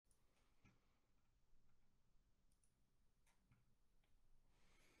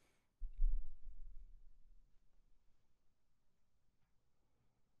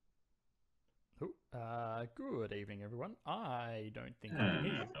Good evening, everyone. I don't think I can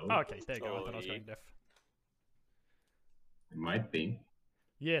hear you. Oh, Hello. okay, there you go. I thought I was going deaf. It might be.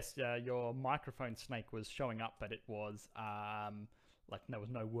 Yes, your microphone snake was showing up, but it was like there was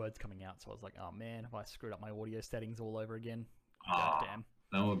no words coming out. So I was like, oh man, have I screwed up my audio settings all over again? God Ah, damn.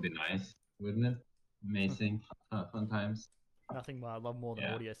 that would be nice, wouldn't it? Amazing, fun times. Nothing I love more than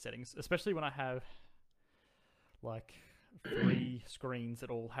Yeah. audio settings, especially when I have like three screens that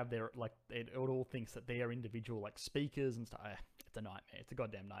all have their like it all thinks that they are individual like speakers and stuff. It's a nightmare. It's a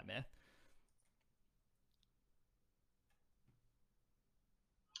goddamn nightmare.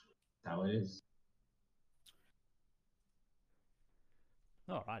 That's how it is.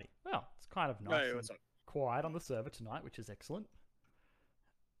 Alrighty. Well, it's kind of nice Hey, and what's up? quiet on the server tonight, which is excellent.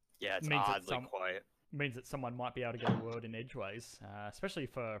 Yeah, it's Means that oddly quiet. means that someone might be able to get a word in edgeways, especially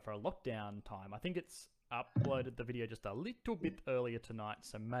for a lockdown time. I think it's uploaded the video just a little bit earlier tonight,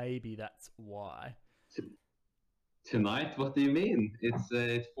 so maybe that's why. T- Tonight? What do you mean?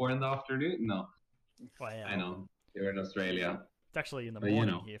 It's 4 in the afternoon. No, Well, I know you're in Australia, it's actually in the but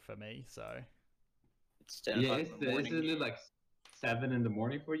morning here for me, so It's 10 yeah, o'clock in the morning. isn't it like 7 in the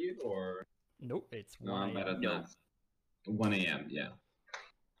morning for you, or nope, it's no? 1 I'm bad a.m. at math. 1 a.m. Yeah,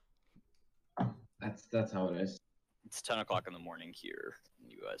 that's how it is. It's 10 o'clock in the morning here in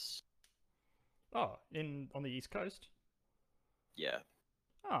the U.S. Oh, on the East Coast. Yeah.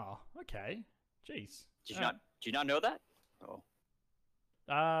 Oh, okay. Jeez. Did you not know that? Oh.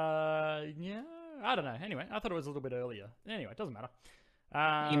 Yeah, I don't know. Anyway, I thought it was a little bit earlier. Anyway, it doesn't matter.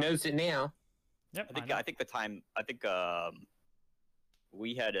 He knows it now. Yep, I think the time.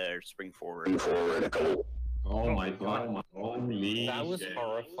 We had a spring forward. Oh my god! Holy That was shit.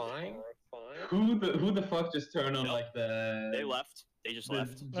 horrifying. Who the fuck just turned on Nope. like the They left. They just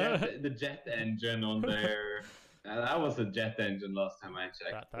left. the jet engine on there? That was a jet engine last time I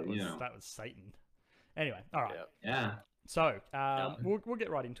checked. that but, was that was Satan. Anyway, all right. Yeah. Yeah. So we'll get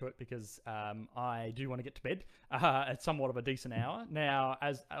right into it because I do want to get to bed at somewhat of a decent hour. Now,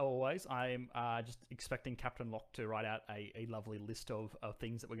 as always, I'm just expecting Captain Locke to write out a lovely list of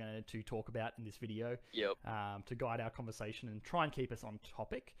things that we're going to talk about in this video Yep. to guide our conversation and try and keep us on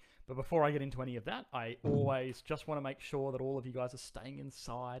topic. But before I get into any of that, I always just want to make sure that all of you guys are staying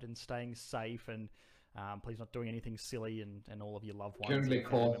inside and staying safe and please not doing anything silly and all of your loved ones. Currently and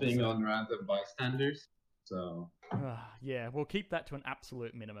family coughing members. on random bystanders. So Yeah, we'll keep that to an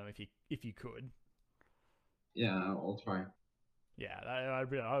absolute minimum if you could. yeah, I'll try. Yeah,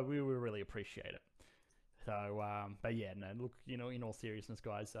 we would really appreciate it. So, but yeah, no, look, in all seriousness,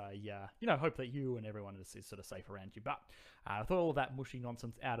 guys, hope that you and everyone is sort of safe around you. But with all of that mushy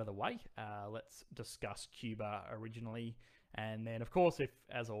nonsense out of the way, let's discuss Cuba originally, and then, of course, if,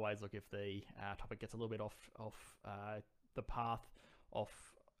 as always, look, if the topic gets a little bit off the path, off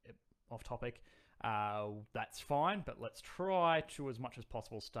topic, that's fine, but let's try to, as much as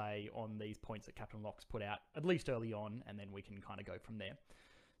possible, stay on these points that Captain Locke's put out, at least early on, and then we can kind of go from there.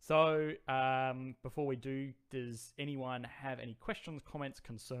 So, before we do, does anyone have any questions, comments,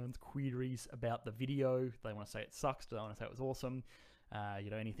 concerns, queries about the video? Do they want to say it sucks? Do they want to say it was awesome?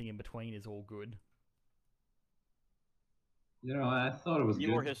 Anything in between is all good. I thought it was Need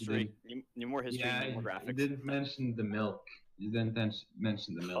good. more history. Need more history. Yeah, Need more you graphics. didn't mention the milk. You didn't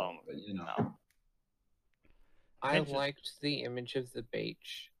mention the milk, but No. I Mention- liked the image of the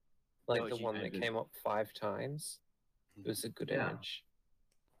beach, like Oh, the gee, one I that did. came up 5 times. It was a good Yeah. image.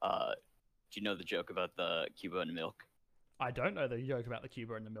 Do you know the joke about the Cuba and milk? I don't know the joke about the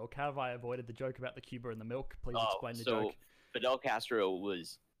Cuba and the milk. How have I avoided the joke about the Cuba and the milk? Please explain the so joke. Fidel Castro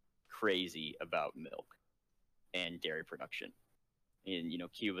was crazy about milk and dairy production, and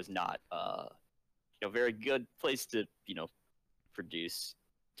Cuba's not very good place to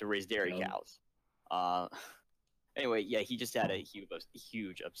raise dairy Yeah. cows. Anyway, yeah, he just had a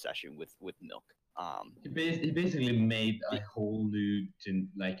huge obsession with milk. He basically made a whole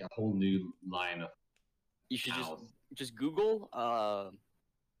new line of You should cows. just Google or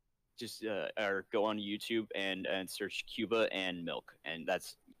go on YouTube and search Cuba and milk, and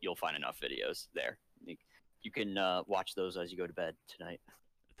you'll find enough videos there. You can watch those as you go to bed tonight.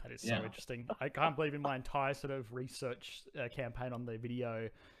 That is so Yeah. interesting. I can't believe in my entire sort of research campaign on the video,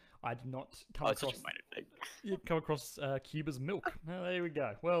 I did not come Oh, it's such across a minor thing. Cuba's milk. There we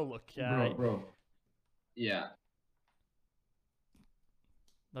go. Well, look, Bro. Yeah.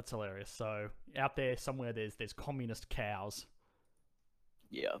 that's hilarious. So out there somewhere, there's communist cows.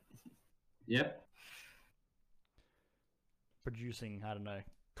 Yeah. Yep. producing, I don't know,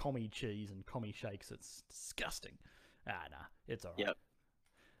 commie cheese and commie shakes. It's disgusting. Nah, it's alright. Yep.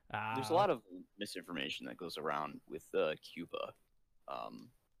 There's a lot of misinformation that goes around with Cuba.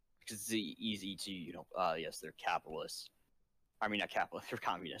 because it's easy to, yes, they're capitalists. I mean, not capitalists, they're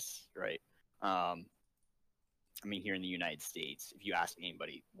communists, right? I mean, here in the United States, if you ask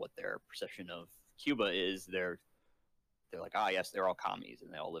anybody what their perception of Cuba is, they're like, ah, yes, they're all commies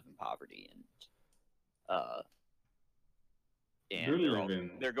and they all live in poverty, and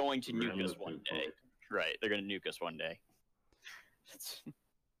they're going to nuke us one day, right? They're going to nuke us one day. That's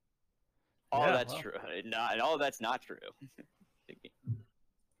true. And all that's not true.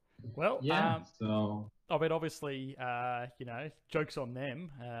 Well, yeah. So I mean, obviously, jokes on them.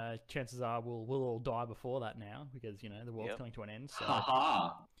 Chances are we'll all die before that now because the world's coming to an end. So.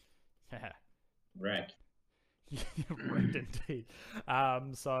 Haha. Yeah. Wreck. Wrecked indeed.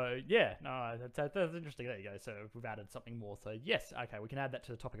 So yeah, no, that's interesting. There you go. So we've added something more. So yes, okay, we can add that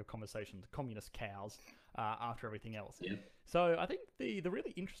to the topic of conversation: the communist cows. After everything else. Yeah. So I think the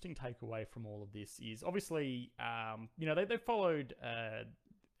really interesting takeaway from all of this is obviously, they followed a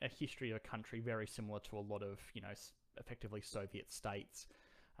history of a country very similar to a lot of effectively Soviet states.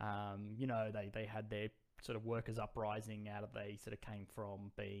 They had their sort of workers' uprising out of they sort of came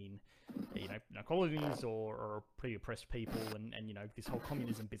from being colonies or pretty oppressed people, and this whole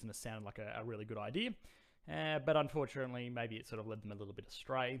communism business sounded like a really good idea, but unfortunately maybe it sort of led them a little bit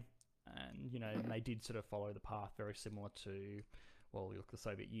astray, and they did sort of follow the path very similar to, well, you look at the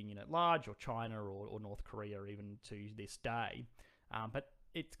Soviet Union at large, or China, or North Korea even to this day, but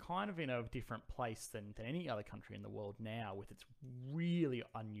it's kind of in a different place than any other country in the world now, with its really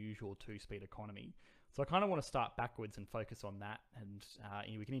unusual two-speed economy. So I kind of want to start backwards and focus on that, and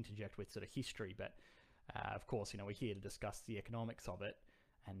we can interject with sort of history, but of course, we're here to discuss the economics of it,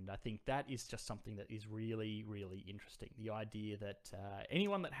 and I think that is just something that is really, really interesting. The idea that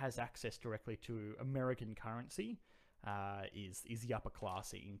anyone that has access directly to American currency is the upper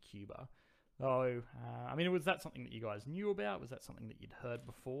class in Cuba. So, I mean, was that something that you guys knew about? Was that something that you'd heard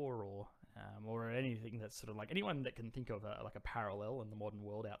before, or anything that's sort of like anyone that can think of like a parallel in the modern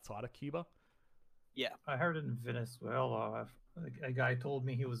world outside of Cuba? Yeah, I heard in Venezuela, a guy told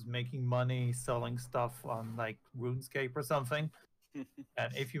me he was making money selling stuff on like RuneScape or something,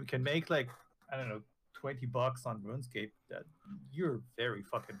 and if you can make like, I don't know, $20 on RuneScape, that you're very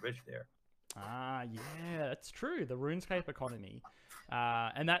fucking rich there. Yeah, that's true. The RuneScape economy.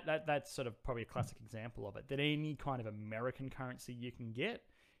 And that's sort of probably a classic example of it. That any kind of American currency you can get,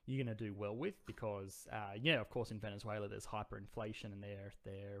 you're going to do well with because, of course, in Venezuela there's hyperinflation and their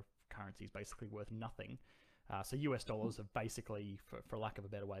currency is basically worth nothing. So US dollars have basically, for lack of a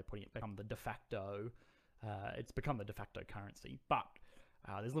better way of putting it, become the de facto. It's become the de facto currency, but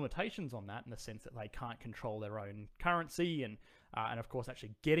there's limitations on that in the sense that they can't control their own currency, and of course,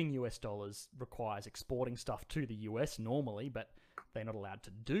 actually getting US dollars requires exporting stuff to the US normally, but they're not allowed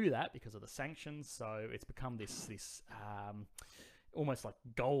to do that because of the sanctions. So it's become this almost like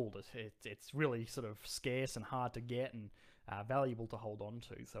gold. It's really sort of scarce and hard to get and valuable to hold on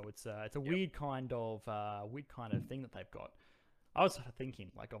to. So it's a weird kind of thing that they've got. I was sort of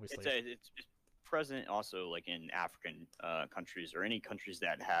thinking, like, obviously, it's present also like in African countries or any countries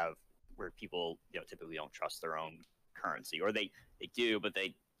that have where people typically don't trust their own currency, or they do, but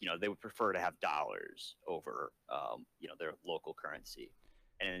they would prefer to have dollars over their local currency.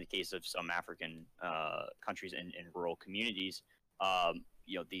 And in the case of some African countries and rural communities,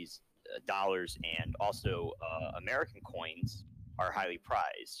 these dollars and also American coins are highly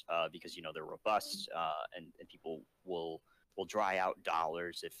prized because they're robust and people will dry out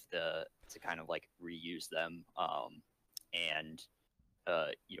dollars to kind of like reuse them, and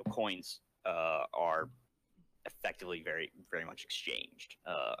coins are effectively very, very much exchanged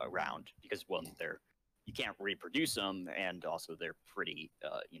around because, well, you can't reproduce them, and also they're pretty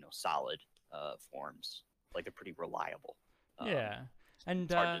solid forms, like they're pretty reliable. Yeah, and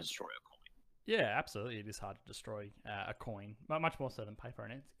it's hard to destroy a coin. Yeah, absolutely, it is hard to destroy a coin, much more so than paper.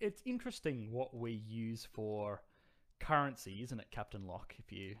 And it's interesting what we use for currency, isn't it, Captain Locke?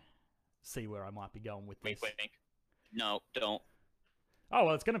 If you see where I might be going with this. Wink. No, don't. Oh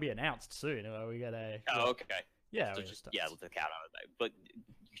well, it's going to be announced soon. We got a. Oh, okay. Yeah, so just let the cat out of the bag. But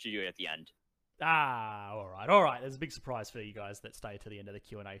you should do it at the end. All right. There's a big surprise for you guys that stay to the end of the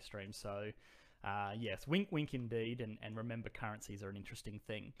Q&A stream. So, yes, wink indeed, and remember, currencies are an interesting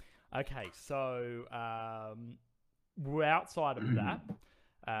thing. Okay, so outside of that,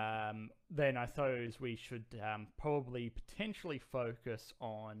 then I suppose we should probably potentially focus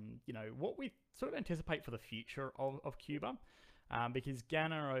on what we sort of anticipate for the future of Cuba. Because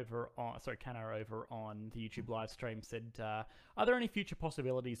Canna over on the YouTube live stream said, are there any future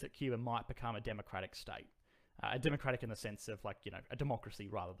possibilities that Cuba might become a democratic state? A democratic in the sense of like, a democracy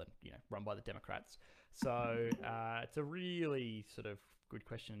rather than, run by the Democrats. So it's a really sort of good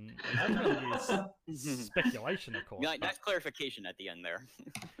question. Ultimately, is speculation, of course. Nice clarification at the end there.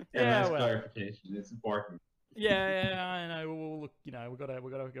 Yeah, nice well, clarification. It's important. yeah, I know. Well, look, we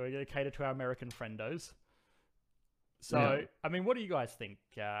gotta cater to our American friendos. So, Yeah. I mean, what do you guys think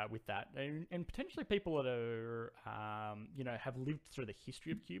with that? And potentially people that are, have lived through the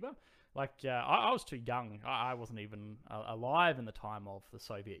history of Cuba. Like, I was too young. I wasn't even alive in the time of the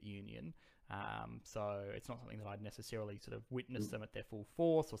Soviet Union. So it's not something that I'd necessarily sort of witnessed them at their full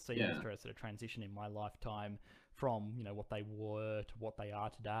force or see them through a sort of transition in my lifetime from, what they were to what they are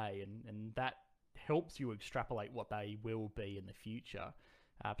today. And that helps you extrapolate what they will be in the future.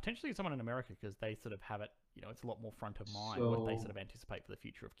 Potentially someone in America, because they sort of have it, it's a lot more front of mind what they sort of anticipate for the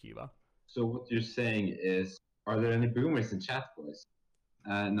future of Cuba. So what you're saying is, are there any boomers in chat, boys?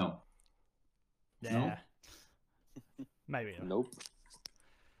 No. Yeah. Maybe. Nope.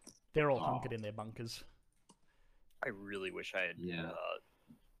 They're all hunkered in their bunkers. I really wish I had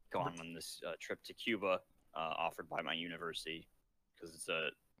gone on this trip to Cuba offered by my university, because it's a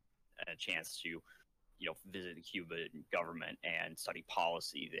chance to, visit the Cuban government and study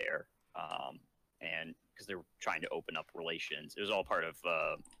policy there, and because they're trying to open up relations. It was all part of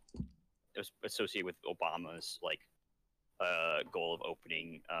it was associated with Obama's goal of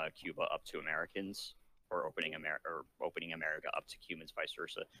opening Cuba up to Americans, or opening America up to Cubans, vice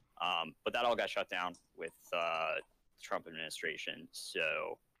versa. But that all got shut down with the Trump administration,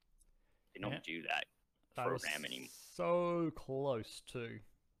 so they don't do that program anymore. So close to.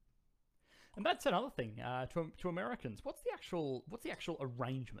 And that's another thing to Americans. What's the actual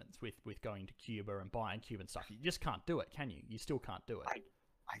arrangements with going to Cuba and buying Cuban stuff? You just can't do it, can you? You still can't do it.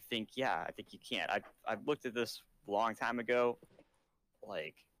 I think you can't. I've looked at this a long time ago,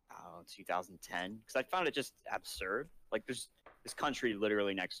 2010, because I found it just absurd. Like, there's this country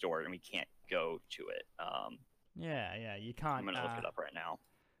literally next door, and we can't go to it. Yeah, you can't. I'm gonna look it up right now.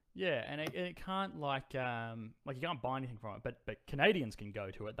 Yeah, and it can't you can't buy anything from it, but Canadians can go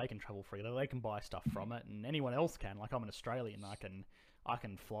to it. They can travel freely. They can buy stuff from it, and anyone else can. Like, I'm an Australian. I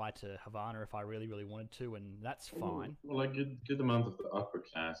can fly to Havana if I really, really wanted to, and that's fine. Well, a good amount of the upper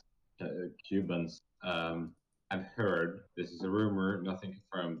class Cubans, I've heard, this is a rumor, nothing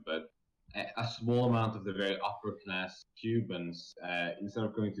confirmed, but a small amount of the very upper class Cubans, instead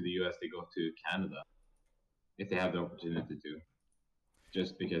of going to the US, they go to Canada if they have the opportunity to,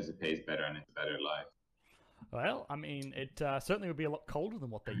 just because it pays better and it's a better life. Well, I mean, it certainly would be a lot colder than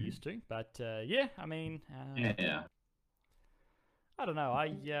what they're used to, but yeah, I mean, yeah. I don't know.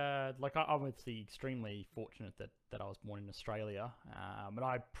 I'm obviously extremely fortunate that I was born in Australia, but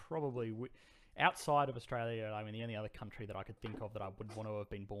I probably outside of Australia, I mean, the only other country that I could think of that I would want to have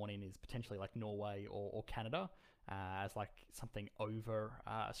been born in is potentially like Norway or Canada, as like something over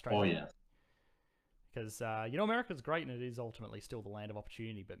Australia. Oh yeah. Because America's great and it is ultimately still the land of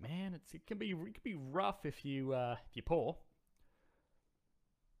opportunity, but man, it can be rough if you're poor.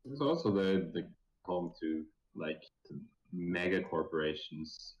 It's also the home to mega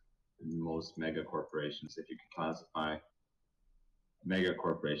corporations, most mega corporations, if you can classify mega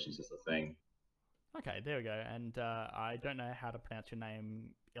corporations as a thing. Okay, there we go. And I don't know how to pronounce your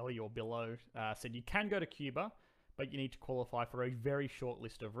name, Ellie or Billo, said you can go to Cuba, but you need to qualify for a very short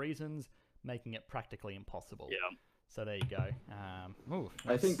list of reasons, making it practically impossible. Yeah. So there you go.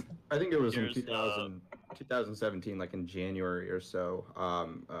 I think it was in Here's 2017, like in January or so.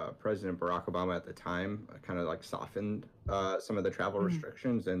 President Barack Obama at the time kind of softened some of the travel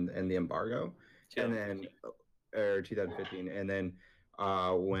restrictions and the embargo, and then 2015, and then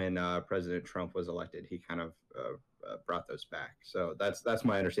when President Trump was elected, he kind of brought those back. So that's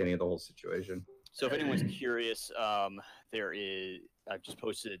my understanding of the whole situation. So if anyone's curious, I've just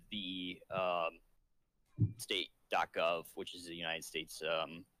posted the state.gov, which is the United States,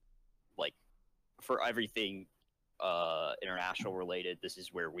 for everything international related. This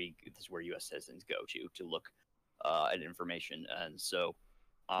is where U.S. citizens go to look at information. And so,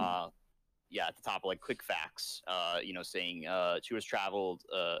 at the top, quick facts, saying tourist travel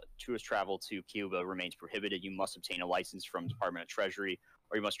to Cuba remains prohibited. You must obtain a license from Department of Treasury,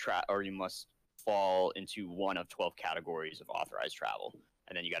 or you must fall into one of 12 categories of authorized travel.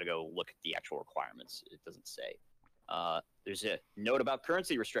 And then you got to go look at the actual requirements. It doesn't say. There's a note about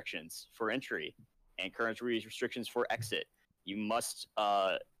currency restrictions for entry and currency restrictions for exit. You must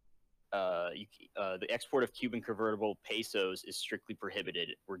the export of Cuban convertible pesos is strictly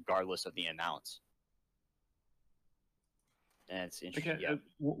prohibited, regardless of the amounts. And it's interesting. Okay,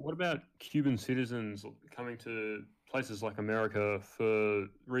 what about Cuban citizens coming to places like America for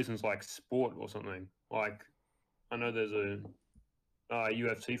reasons like sport or something? Like, I know there's a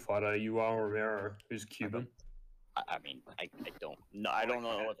UFC fighter, Yoel Romero, who's Cuban. I mean, I don't know. I don't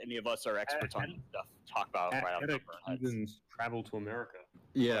know if any of us are experts on stuff to talk about right off How the do top of our heads. Cubans travel to America?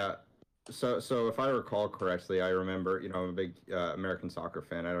 Yeah. So if I recall correctly, I remember, I'm a big American soccer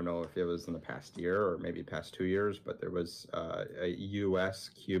fan. I don't know if it was in the past year or maybe past 2 years, but there was a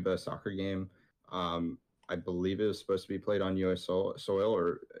U.S.-Cuba soccer game. I believe it was supposed to be played on U.S. soil,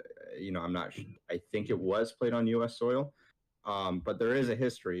 or I'm not. I think it was played on U.S. soil. But there is a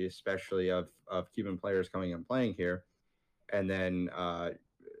history, especially of Cuban players coming and playing here, and then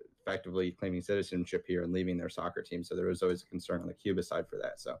effectively claiming citizenship here and leaving their soccer team. So there was always a concern on the Cuba side for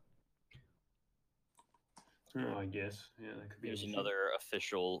that. So. Oh, I guess. Yeah, that could be. There's interesting. another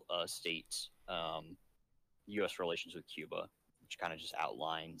official state U.S. relations with Cuba, which kind of just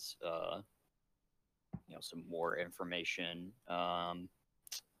outlines, some more information. There's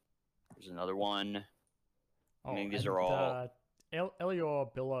another one. I mean, these are all.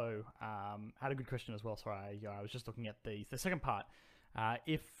 Elior Billow had a good question as well. Sorry, I was just looking at the second part.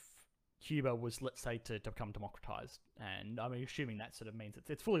 If Cuba was, let's say, to become democratized, and I'm assuming that sort of means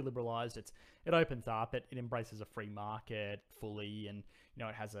it's fully liberalized. It opens up. It embraces a free market fully, and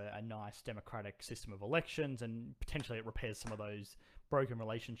it has a nice democratic system of elections, and potentially it repairs some of those broken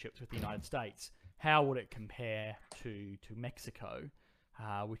relationships with the United States. How would it compare to Mexico?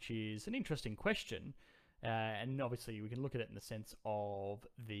 Which is an interesting question. And obviously we can look at it in the sense of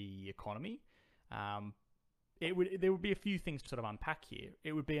the economy. There would be a few things to sort of unpack here.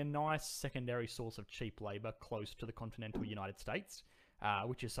 It would be a nice secondary source of cheap labor close to the continental United States,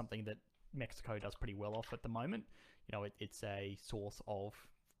 which is something that Mexico does pretty well off at the moment. It's a source of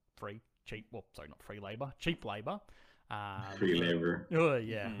cheap labor. Free labor. Oh,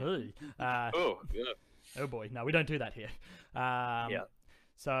 yeah. Oh, yeah. Oh boy, no, we don't do that here. Yeah.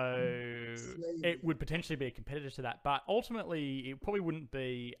 So it would potentially be a competitor to that, but ultimately it probably wouldn't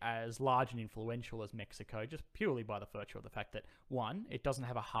be as large and influential as Mexico, just purely by the virtue of the fact that, one, it doesn't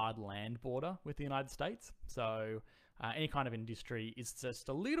have a hard land border with the United States, so any kind of industry is just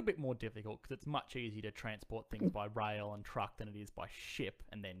a little bit more difficult because it's much easier to transport things by rail and truck than it is by ship,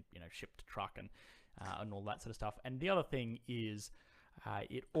 and then ship to truck and all that sort of stuff. And the other thing is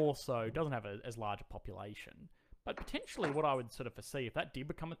it also doesn't have as large a population. But potentially what I would sort of foresee, if that did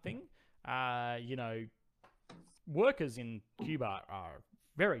become a thing, workers in Cuba are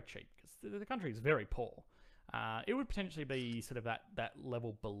very cheap because the country is very poor. It would potentially be sort of that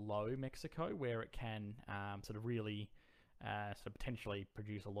level below Mexico where it can sort of really sort of potentially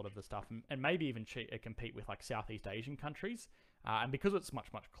produce a lot of the stuff and maybe even compete with like Southeast Asian countries. And because it's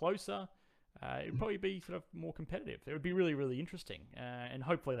much, much closer, it would probably be sort of more competitive. It would be really, really interesting. And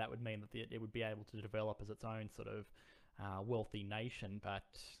hopefully that would mean that it would be able to develop as its own sort of wealthy nation. But,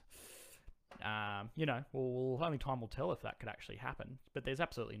 only time will tell if that could actually happen. But there's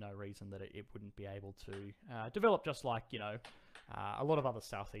absolutely no reason that it wouldn't be able to develop just like, a lot of other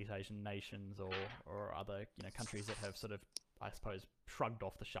Southeast Asian nations or other, countries that have sort of, I suppose, shrugged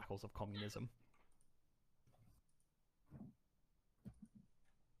off the shackles of communism.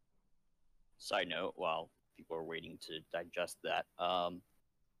 Side note, while people are waiting to digest that,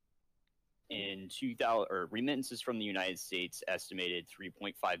 in 2000, remittances from the United States estimated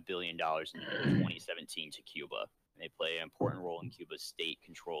 $3.5 billion in 2017 to Cuba. They play an important role in Cuba's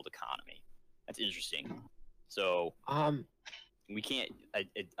state-controlled economy. That's interesting. So, we can't.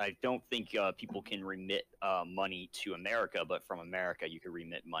 I don't think people can remit money to America, but from America you can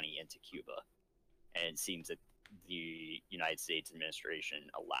remit money into Cuba, and it seems that the United States administration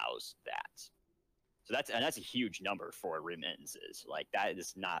allows that. So that's a huge number for remittances. Like that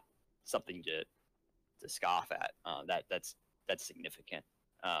is not something to scoff at. That's significant.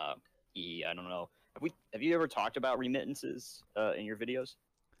 I don't know. Have you ever talked about remittances in your videos?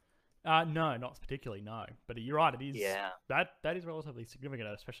 No, not particularly. No, but you're right. It is. Yeah. That is relatively significant,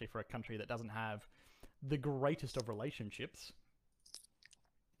 especially for a country that doesn't have the greatest of relationships.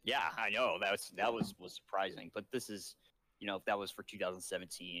 Yeah, I know that was surprising, but this is, if that was for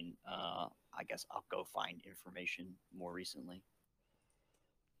 2017, I guess I'll go find information more recently.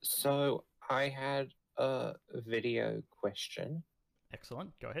 So I had a video question.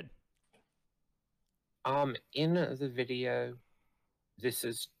 Excellent. Go ahead. In the video, this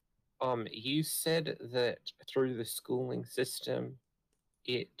is, you said that through the schooling system,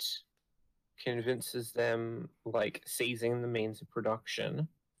 it convinces them, like, seizing the means of production.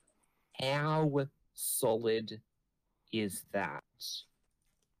 How solid is that?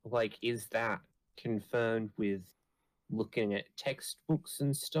 Like, is that confirmed with looking at textbooks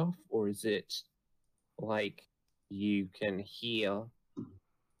and stuff, or is it like you can hear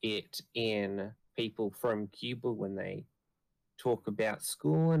it in people from Cuba when they talk about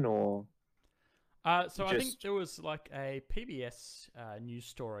schooling, or? So I think Just- there was like a PBS news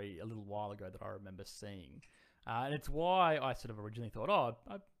story a little while ago that I remember seeing, and it's why I sort of originally thought, oh,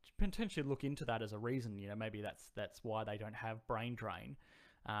 I'd potentially look into that as a reason. You know, maybe that's why they don't have brain drain.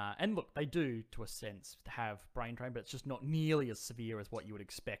 And look, they do to a sense have brain drain, but it's just not nearly as severe as what you would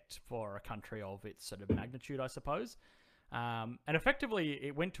expect for a country of its sort of magnitude, I suppose. And effectively,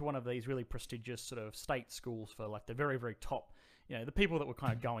 it went to one of these really prestigious sort of state schools for like the very, very top, you know, the people that were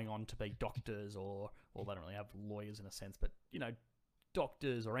kind of going on to be doctors or they don't really have lawyers in a sense, but, you know,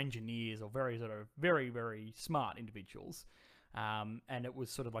 doctors or engineers or very sort of very, very smart individuals. And it was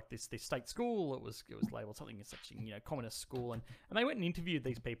sort of like this state school. It was labeled something as such, you know, communist school. And they went and interviewed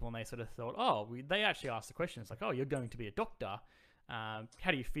these people, and they sort of thought, they actually asked the question. It's like, oh, you're going to be a doctor. How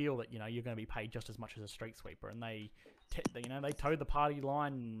do you feel that, you know, you're going to be paid just as much as a street sweeper? And they towed the party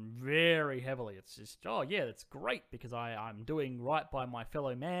line very heavily. It's just, oh yeah, that's great because I'm doing right by my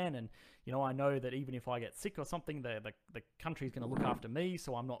fellow man, and you know, I know that even if I get sick or something, the country's going to look after me,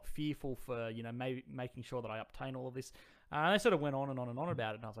 so I'm not fearful for, you know, making sure that I obtain all of this. They sort of went on and on and on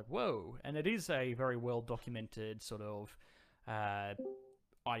about it, and I was like, whoa. And it is a very well documented sort of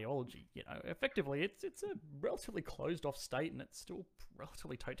ideology. You know, effectively, it's a relatively closed off state, and it's still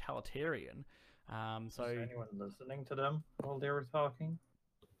relatively totalitarian. So, Was anyone listening to them while they were talking?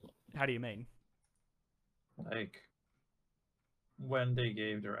 how do you mean? Like, when they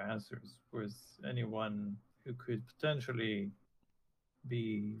gave their answers, was anyone who could potentially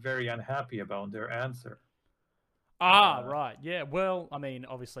be very unhappy about their answer? Right. Yeah. Well, I mean,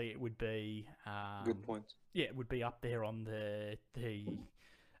 obviously, it would be Good point. yeah, it would be up there on it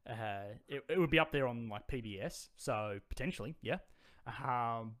would be up there on like PBS. So potentially, yeah.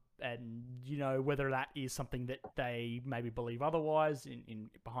 And you know, whether that is something that they maybe believe otherwise in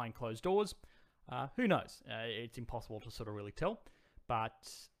behind closed doors, who knows? It's impossible to sort of really tell, but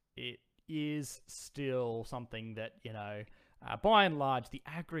it is still something that, you know, by and large, the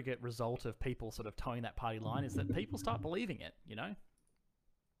aggregate result of people sort of towing that party line is that people start believing it. You know.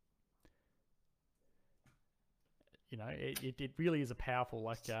 You know, it really is a powerful,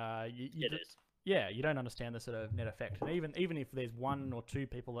 like, It is. yeah, you don't understand the sort of net effect. And even if there's one or two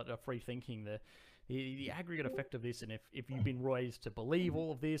people that are free thinking, the aggregate effect of this, and if you've been raised to believe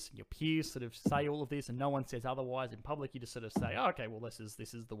all of this, and your peers sort of say all of this, and no one says otherwise in public, you just sort of say, oh, okay, well, this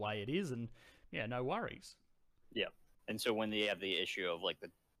is the way it is, and yeah, no worries. Yeah. And so when they have the issue of like the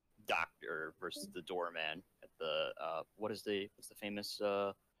doctor versus the doorman at the what's the famous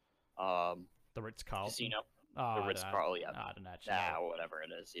The Ritz-Carlton. casino? Oh, The Ritz-Carlton, yeah. I don't actually know. Whatever it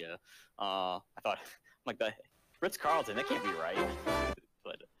is, yeah. I thought like the Ritz-Carlton, that can't be right.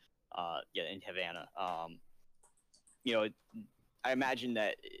 But yeah, in Havana, you know, I imagine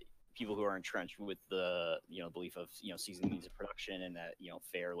that people who are entrenched with the, you know, belief of, you know, seizing means of production and that, you know,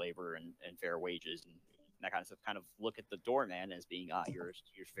 fair labor and fair wages and that kind of stuff kind of look at the doorman as being you're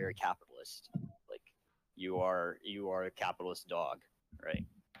very capitalist, like you are a capitalist dog, right?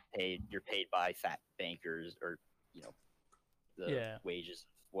 You're paid by fat bankers, or, you know, the wages,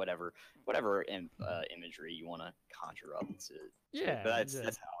 whatever imagery you want to conjure up to. Yeah, but that's how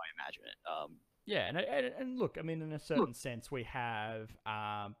I imagine it. Yeah, and look, I mean, in a certain sense, we have,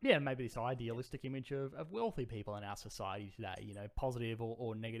 maybe this idealistic image of wealthy people in our society today, you know, positive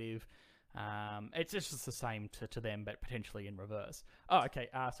or negative. It's just the same to them, but potentially in reverse. Oh, okay.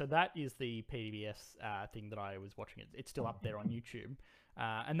 So that is the PBS thing that I was watching. It's still up there on YouTube.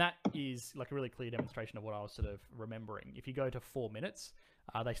 And that is like a really clear demonstration of what I was sort of remembering. If you go to 4 minutes,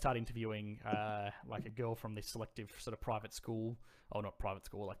 they start interviewing like a girl from this selective sort of private school, or not private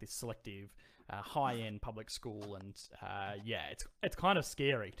school, like this selective high-end public school, and yeah, it's kind of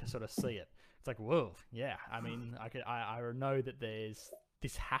scary to sort of see it. It's like, whoa, yeah. I mean, I know that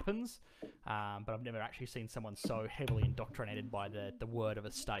this happens, but I've never actually seen someone so heavily indoctrinated by the word of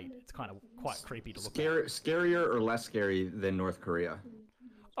a state. It's kind of quite creepy to look at. Scarier or less scary than North Korea?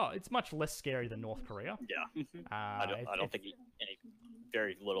 Oh, it's much less scary than North Korea. Yeah. I don't think any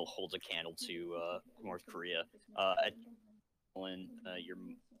very little holds a candle to North Korea. When you're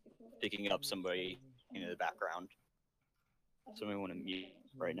picking up somebody in the background, somebody want to mute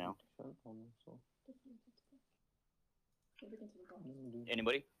right now.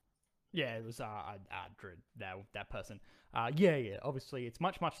 Anybody? Yeah, it was Drew, that person. Yeah. Obviously, it's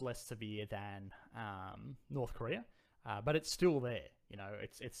much less severe than North Korea, but it's still there. You know,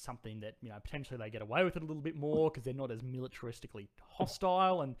 it's something that, you know, potentially they get away with it a little bit more because they're not as militaristically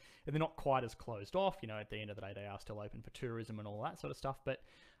hostile and they're not quite as closed off. You know, at the end of the day, they are still open for tourism and all that sort of stuff. But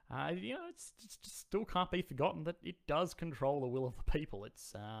you know, it's still can't be forgotten that it does control the will of the people.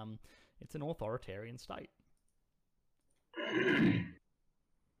 It's an authoritarian state.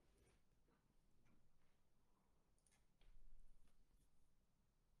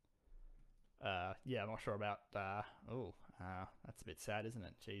 yeah, I'm not sure about. That's a bit sad, isn't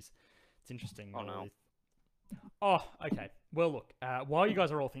it? Jeez, it's interesting. Oh, no. Oh, okay. Well, look. While you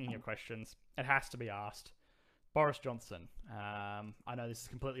guys are all thinking of questions, it has to be asked. Boris Johnson. I know this is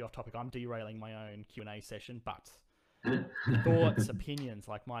completely off topic. I'm derailing my own Q&A session, but thoughts, opinions.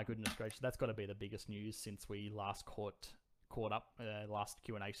 Like, my goodness gracious, that's got to be the biggest news since we last caught up last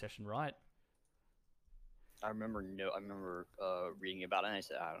Q&A session, right? I remember reading about it, and I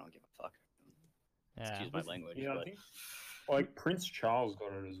said, I don't give a fuck. Excuse my language. Yeah, but... I think like Prince Charles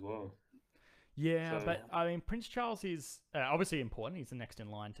got it as well. Yeah, So- but I mean, Prince Charles is obviously important. He's the next in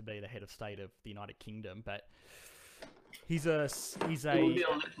line to be the head of state of the United Kingdom, but he's a It would be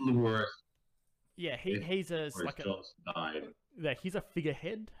a little worse yeah if he's a Boris Johnson died. yeah, he's a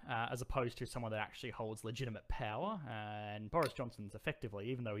figurehead as opposed to someone that actually holds legitimate power. And Boris Johnson's effectively,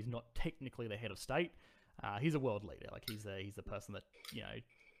 even though he's not technically the head of state, he's a world leader. Like he's the person that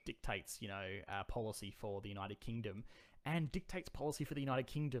dictates policy for the United Kingdom and dictates policy for the United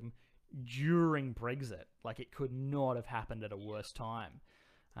Kingdom during Brexit. Like it could not have happened at a worse time.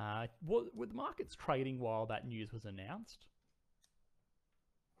 Were the markets trading while that news was announced?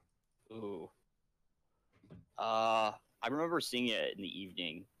 Ooh. I remember seeing it in the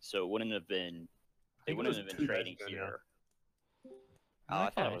evening, so it wouldn't have been. They think it wouldn't was have 2 been days trading ago now. here. I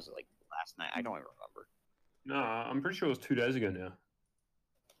thought Okay. it was like last night. I don't even remember. No, I'm pretty sure it was 2 days ago now.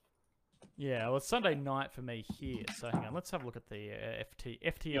 Yeah, well, it's Sunday night for me here. So hang on, let's have a look at the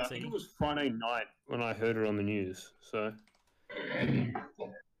FTSE. Yeah, I think it was Friday night when I heard it on the news. So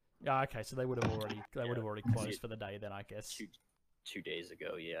Yeah, okay, so they would have already closed for the day then, I guess. 2 days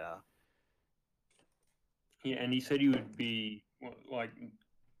ago, yeah. yeah, and he said he would be like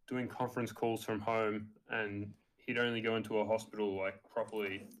doing conference calls from home, and he'd only go into a hospital like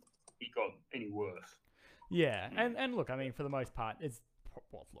properly. He got any worse. Yeah, and look, I mean, for the most part,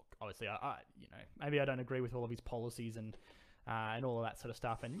 look, obviously, I maybe I don't agree with all of his policies and all of that sort of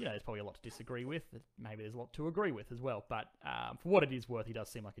stuff, and there's probably a lot to disagree with. Maybe there's a lot to agree with as well. But for what it is worth, he does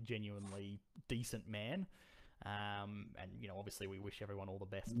seem like a genuinely decent man. And obviously, we wish everyone all the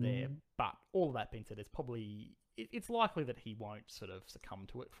best there. But all of that being said, it's likely that he won't sort of succumb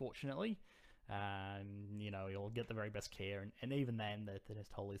to it. Fortunately, he'll get the very best care, and even then, the death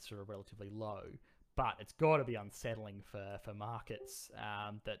toll is sort of relatively low. But it's got to be unsettling for markets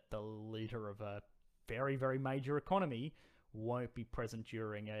that the leader of a very, very major economy won't be present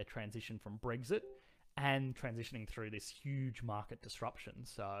during a transition from Brexit and transitioning through this huge market disruption.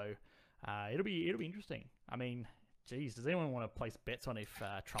 So it'll be interesting. I mean, geez, does anyone want to place bets on if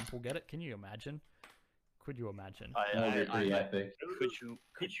Trump will get it? Can you imagine? Could you imagine? That would be pretty epic. Could you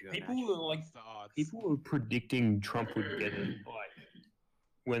People imagine? were like, What's the odds? people were predicting Trump would get it. Like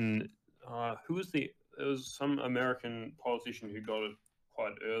when there was some American politician who got it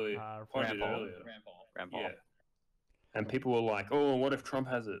quite early, quite a bit Rand Paul. earlier. Rand Paul. Yeah. And people were like, "Oh, what if Trump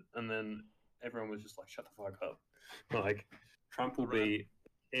has it?" And then everyone was just like, "Shut the fuck up!" Like Trump will be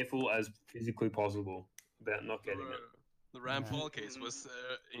careful as physically possible about not getting it. The Rand Yeah. Paul case was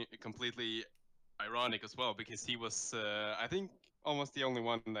completely ironic as well because he was, I think, almost the only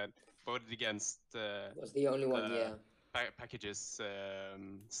one that voted against Was the only one, yeah. packages.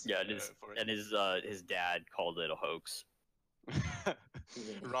 Yeah, and his dad called it a hoax.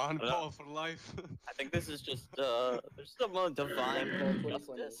 Ron Yeah. Paul for life. I think this is just there's some divine 2020.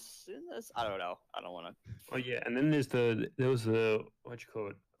 justice in this. I don't know. I don't want to. Oh yeah, and then there was the what you call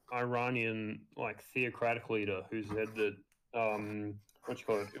it, Iranian like theocratic leader who said that what you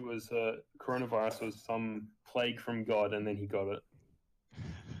call it, it was coronavirus was some plague from God, and then he got it.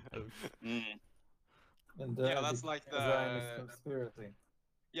 Mm. And Yeah, that's like the Zionist the- conspiracy.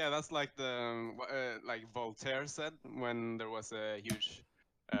 Yeah, that's like the like Voltaire said when there was a huge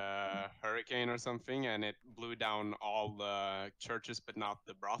hurricane or something, and it blew down all the churches but not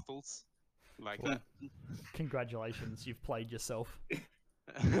the brothels, like Well, Congratulations, you've played yourself.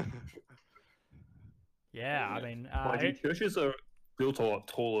 that. Yeah, I mean, Mind you, churches are built a lot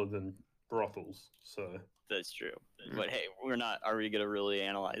taller than brothels, so That's true. But hey, we're not. Are we gonna really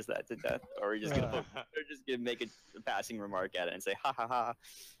analyze that to death, or are we just gonna? We're just gonna make a passing remark at it and say ha ha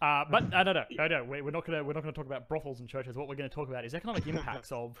ha. but no. We're not gonna talk about brothels and churches. What we're gonna talk about is economic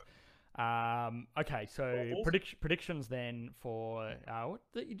impacts of. Okay, so Brothels? predictions then for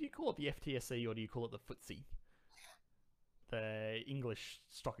do you call it the FTSE or do you call it the FTSE? The English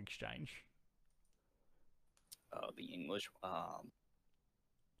Stock Exchange. The English. I'm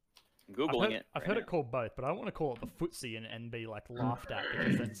googling it. I've right heard now. it called both, but I don't want to call it the footsie and be like laughed at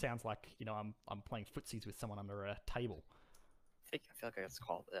because that sounds like I'm playing footsies with someone under a table. I feel like it's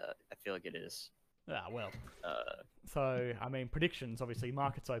called. I feel like it is. Ah, well. Uh, So I mean, predictions. Obviously,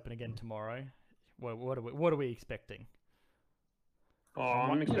 markets open again tomorrow. What are we expecting? Oh,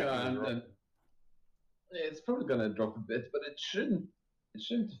 I'm expecting Yeah, a drop. and it's probably gonna drop a bit, but it shouldn't. It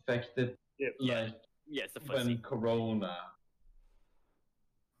shouldn't affect it Yeah. like Yeah, it's the when fuzzy. Corona.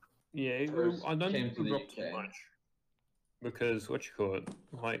 Yeah, First I don't came think to it'll the drop too UK. much because what you call it,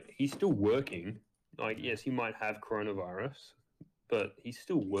 like he's still working. Like yes, he might have coronavirus, but he's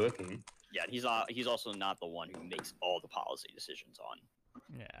still working. Yeah, he's also not the one who makes all the policy decisions on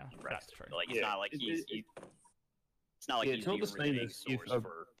Yeah, Brexit. that's true. Like it's Yeah, not like it's not like Yeah, he's it's not the the same originating as if source a-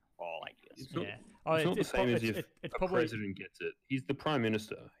 for all ideas. It's not, Yeah. Oh, it's not the same as prob- if it's a probably president gets it. He's the prime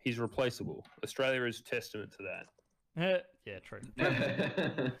minister. He's replaceable. Australia is testament to that. yeah, true.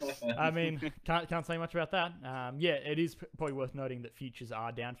 I mean, can't say much about that. Yeah, it is probably worth noting that futures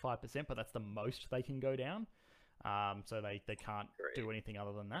are down 5%, but that's the most they can go down. So they can't do anything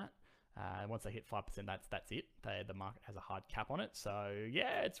other than that. Once they hit 5%, that's it. The market has a hard cap on it. So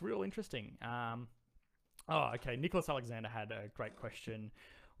yeah, it's real interesting. Okay. Nicholas Alexander had a great question.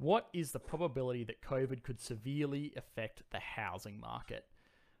 What is the probability that COVID could severely affect the housing market?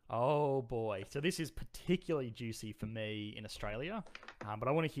 Oh boy. So this is particularly juicy for me in Australia, but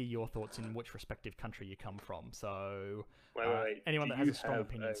I want to hear your thoughts in which respective country you come from. So Wait. anyone Do that has you a strong have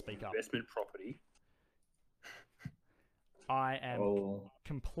opinion, speak up. Investment property. I am Oh,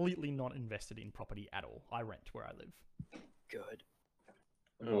 completely not invested in property at all. I rent where I live. Good.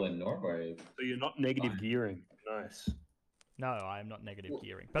 well, in Norway. So you're not negative gearing. Nice. No, I am not negative Well,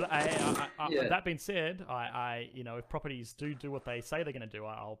 gearing. But yeah. that being said, if properties do what they say they're going to do,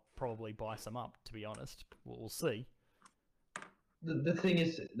 I'll probably buy some up. To be honest, we'll see. The thing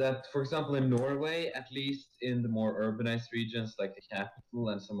is that, for example, in Norway, at least in the more urbanized regions like the capital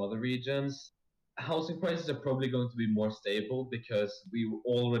and some other regions, housing prices are probably going to be more stable because we were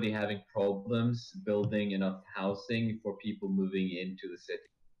already having problems building enough housing for people moving into the city.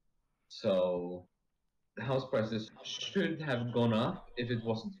 So the house prices should have gone up if it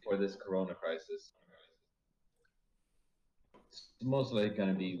wasn't for this corona crisis. It's most likely going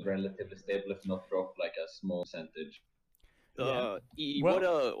to be relatively stable, if not drop like a small percentage. Yeah.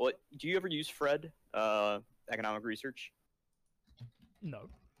 What do you ever use Fred economic research? No.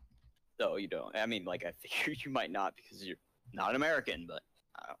 No, you don't. I mean, like I figured you might not because you're not an American, but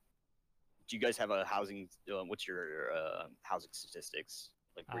do you guys have a housing? What's your housing statistics?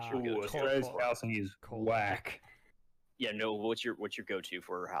 Like, where's your Ooh, go-to? Australia's housing is Cold. whack. Yeah, no. What's your go-to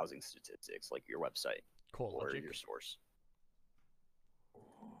for housing statistics? Like your website Core or Logic. your source?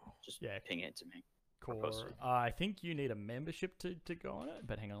 Just Yeah. ping it to me. Core. post it. I think you need a membership to go on it.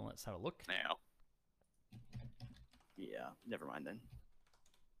 But hang on, let's have a look. Now. Yeah. Never mind then.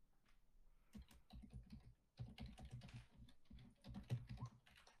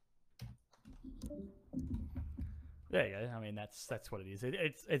 There you go. I mean, that's what it is.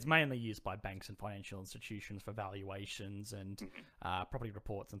 It's mainly used by banks and financial institutions for valuations and property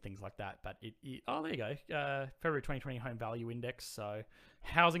reports and things like that. But there you go. February 2020 Home Value Index. So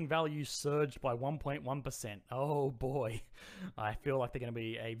housing values surged by 1.1%. Oh boy, I feel like they're going to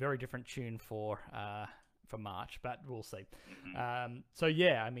be a very different tune for March, but we'll see. So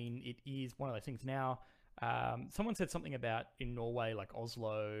yeah, I mean, it is one of those things. Now, someone said something about in Norway, like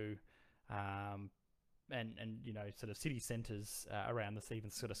Oslo. And sort of city centres around the even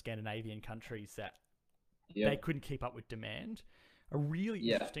sort of Scandinavian countries that they couldn't keep up with demand. A really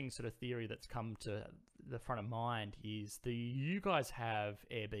interesting sort of theory that's come to the front of mind is you guys have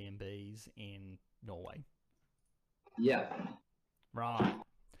Airbnbs in Norway? Yeah, Right.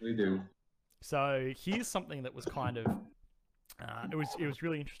 we do. So here's something that was kind of it was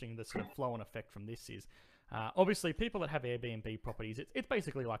really interesting. The sort of flow and effect from this is obviously people that have Airbnb properties, it's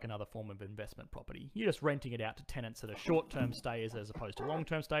basically like another form of investment property. You're just renting it out to tenants that are short-term stayers as opposed to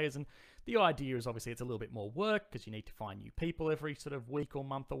long-term stayers. And the idea is obviously it's a little bit more work because you need to find new people every sort of week or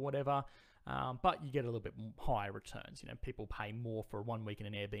month or whatever. But you get a little bit higher returns. People pay more for 1 week in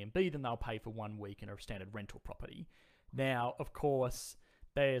an Airbnb than they'll pay for 1 week in a standard rental property. Now, of course,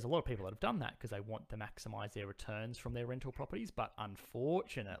 there's a lot of people that have done that because they want to maximize their returns from their rental properties. But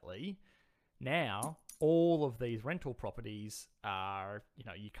unfortunately, now all of these rental properties are,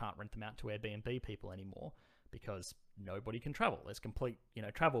 you can't rent them out to Airbnb people anymore because nobody can travel. There's complete,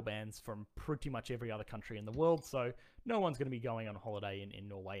 travel bans from pretty much every other country in the world. So no one's going to be going on holiday in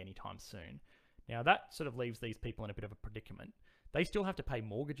Norway anytime soon. Now that sort of leaves these people in a bit of a predicament. They still have to pay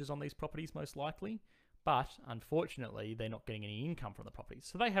mortgages on these properties most likely, but unfortunately they're not getting any income from the properties.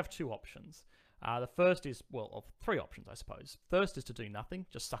 So they have two options. The first is, of three options, I suppose. First is to do nothing,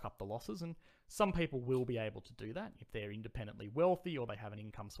 just suck up the losses, and some people will be able to do that if they're independently wealthy or they have an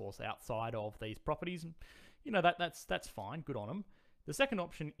income source outside of these properties. And, that's fine, good on them. The second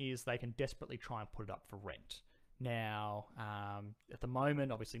option is they can desperately try and put it up for rent. Now, at the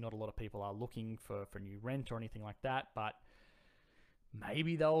moment, obviously not a lot of people are looking for new rent or anything like that, but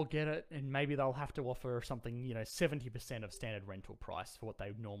maybe they'll get it, and maybe they'll have to offer something, 70% of standard rental price for what they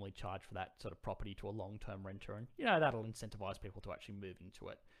would normally charge for that sort of property to a long-term renter, and, that'll incentivize people to actually move into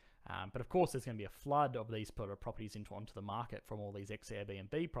it. But of course, there's going to be a flood of these sort of properties onto the market from all these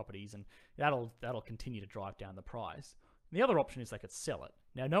ex-Airbnb properties, and that'll continue to drive down the price. And the other option is they could sell it.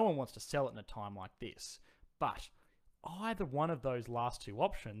 Now, no one wants to sell it in a time like this, but either one of those last two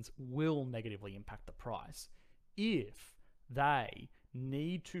options will negatively impact the price if they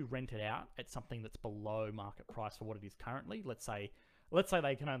need to rent it out at something that's below market price for what it is currently. Let's say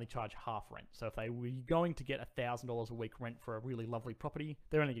they can only charge half rent. So if they were going to get $1,000 a week rent for a really lovely property,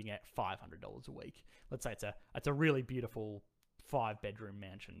 they're only going to get $500 a week. Let's say it's a really beautiful 5-bedroom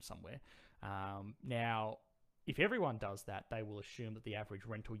mansion somewhere. Now, if everyone does that, they will assume that the average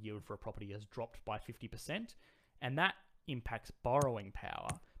rental yield for a property has dropped by 50%, and that impacts borrowing power.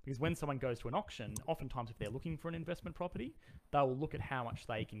 Because when someone goes to an auction, oftentimes if they're looking for an investment property, they'll look at how much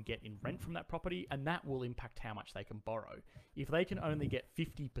they can get in rent from that property, and that will impact how much they can borrow. If they can only get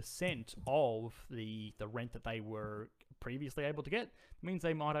 50% of the rent that they were previously able to get, it means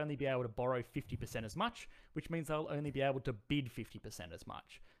they might only be able to borrow 50% as much, which means they'll only be able to bid 50% as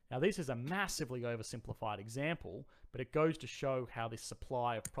much. Now, this is a massively oversimplified example, but it goes to show how this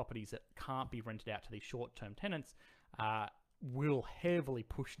supply of properties that can't be rented out to these short-term tenants will heavily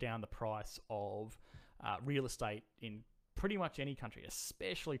push down the price of real estate in pretty much any country,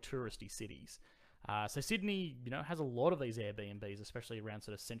 especially touristy cities. So Sydney, has a lot of these Airbnbs, especially around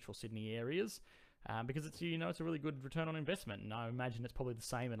sort of central Sydney areas, because it's it's a really good return on investment. And I imagine it's probably the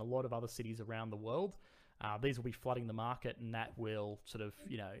same in a lot of other cities around the world. These will be flooding the market, and that will sort of,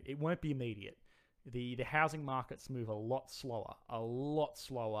 it won't be immediate. The housing markets move a lot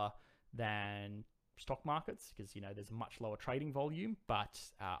slower than stock markets, because there's a much lower trading volume, but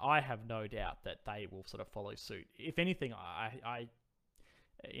I have no doubt that they will sort of follow suit. If anything, I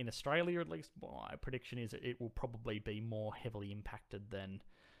in Australia at least, my prediction is it will probably be more heavily impacted than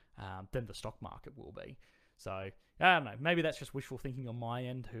the stock market will be. So I don't know, maybe that's just wishful thinking on my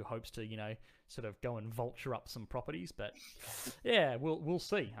end, who hopes to sort of go and vulture up some properties, but yeah, we'll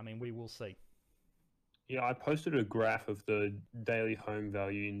see. I mean, we will see. Yeah, I posted a graph of the daily home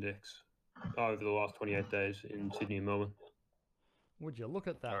value index over the last 28 days in Sydney and Melbourne. Would you look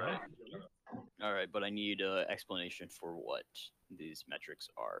at that? All right, but I need an explanation for what these metrics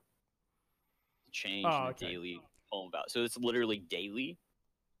are. Change in the daily home value. So it's literally daily?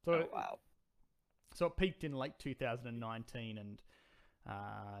 So, wow. So it peaked in late 2019, and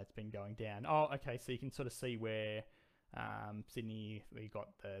it's been going down. Oh, okay, so you can sort of see where Sydney, we got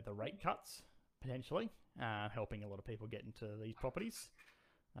the rate cuts, potentially, helping a lot of people get into these properties.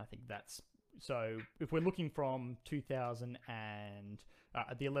 I think that's... So if we're looking from 2000 and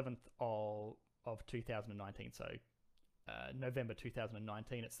the 11th of 2019, so November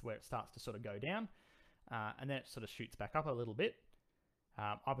 2019, it's where it starts to sort of go down, and then it sort of shoots back up a little bit.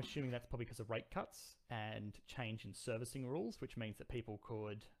 I'm assuming that's probably because of rate cuts and change in servicing rules, which means that people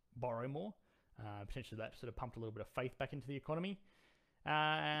could borrow more. Potentially that sort of pumped a little bit of faith back into the economy.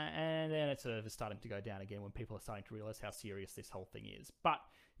 And then it's sort of starting to go down again when people are starting to realize how serious this whole thing is. But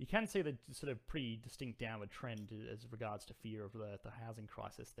you can see the sort of pretty distinct downward trend as regards to fear of the housing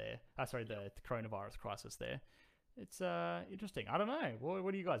crisis there. The coronavirus crisis there. It's interesting. I don't know.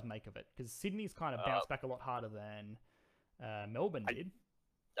 What do you guys make of it? Because Sydney's kind of bounced back a lot harder than Melbourne did.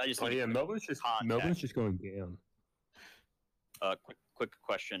 I just Melbourne's just going down. Quick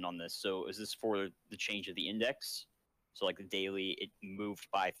question on this. So is this for the change of the index? So like the daily, it moved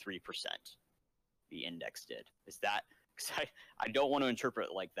by 3%. The index did. Is that? Because I don't want to interpret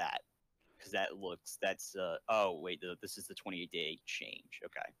it like that. Because that's this is the 28-day change.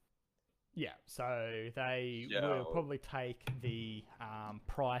 Okay. Yeah. So they will probably take the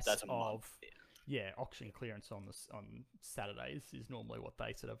price of auction clearance on Saturdays is normally what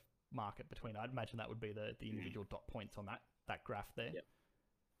they sort of market between. I'd imagine that would be the individual dot points on that graph there. Yep.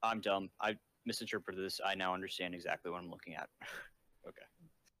 I'm dumb. I misinterpreted this. I now understand exactly what I'm looking at. Okay.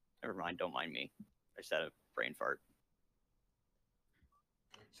 Never mind. Don't mind me. I just had a brain fart.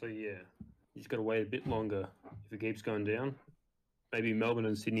 So yeah, you just got to wait a bit longer. If it keeps going down, maybe Melbourne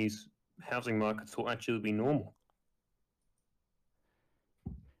and Sydney's housing markets will actually be normal.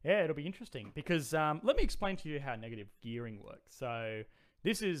 Yeah, it'll be interesting because let me explain to you how negative gearing works. So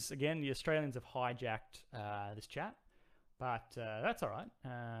this is, again, the Australians have hijacked this chat, but that's all right.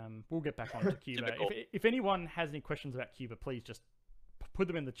 We'll get back on to Cuba. If anyone has any questions about Cuba, please just put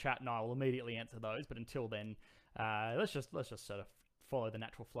them in the chat and I will immediately answer those. But until then, let's just sort of follow the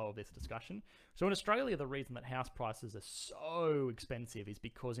natural flow of this discussion. So in Australia, the reason that house prices are so expensive is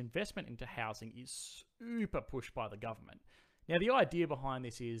because investment into housing is super pushed by the government. Now, the idea behind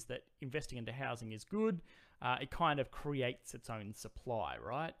this is that investing into housing is good. It kind of creates its own supply,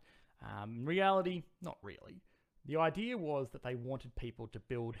 right? In reality, not really. The idea was that they wanted people to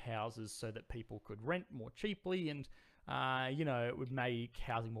build houses so that people could rent more cheaply and, it would make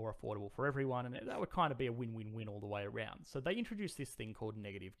housing more affordable for everyone, and that would kind of be a win-win-win all the way around. So they introduced this thing called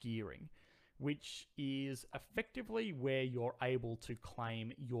negative gearing, which is effectively where you're able to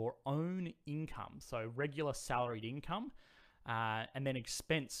claim your own income, so regular salaried income, and then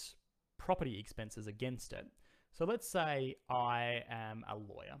expense property expenses against it. So let's say I am a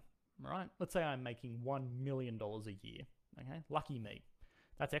lawyer, right? Let's say I'm making $1 million a year. Okay, lucky me.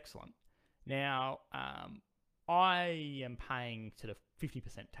 That's excellent. Now, I am paying sort of 50%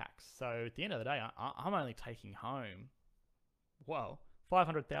 tax. So at the end of the day, I'm only taking home,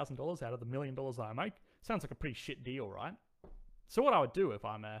 $500,000 out of the $1 million I make. Sounds like a pretty shit deal, right? So what I would do if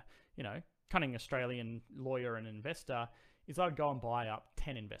I'm a, cunning Australian lawyer and investor is I'd go and buy up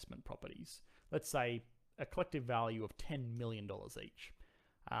 10 investment properties. Let's say a collective value of $10 million each.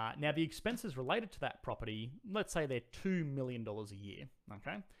 Now, the expenses related to that property, let's say they're $2 million a year,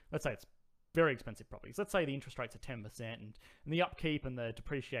 okay? Let's say it's very expensive properties. Let's say the interest rates are 10% and the upkeep and the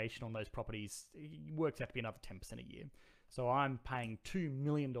depreciation on those properties works out to be another 10% a year. So I'm paying $2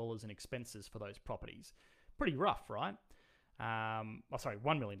 million in expenses for those properties. Pretty rough, right? $1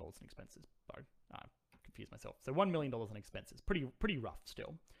 million in expenses. Sorry, I confused myself. So $1 million in expenses. Pretty rough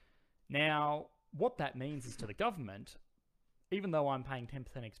still. Now, what that means is to the government, even though I'm paying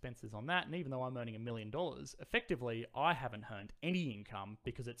 10% expenses on that, and even though I'm earning $1 million, effectively, I haven't earned any income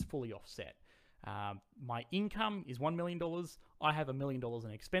because it's fully offset. My income is $1 million. I have $1 million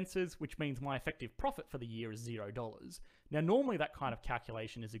in expenses, which means my effective profit for the year is $0. Now, normally that kind of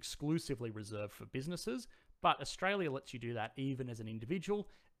calculation is exclusively reserved for businesses, but Australia lets you do that even as an individual,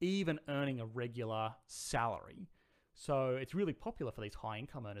 even earning a regular salary. So it's really popular for these high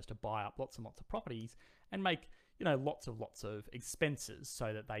income earners to buy up lots and lots of properties and make lots of expenses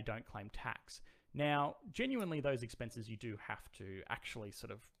so that they don't claim tax. Now, genuinely, those expenses you do have to actually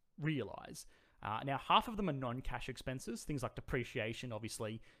sort of realize. Now, half of them are non-cash expenses, things like depreciation.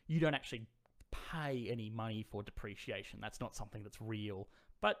 Obviously, you don't actually pay any money for depreciation. That's not something that's real.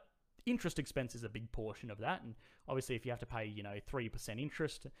 But interest expense is a big portion of that. And obviously, if you have to pay, 3%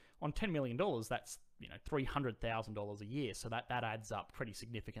 interest on $10 million, that's, $300,000 a year. So that adds up pretty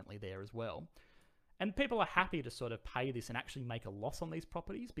significantly there as well. And people are happy to sort of pay this and actually make a loss on these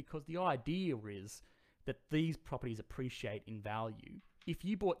properties because the idea is that these properties appreciate in value. If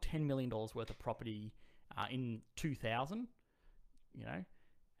you bought $10 million worth of property in 2000,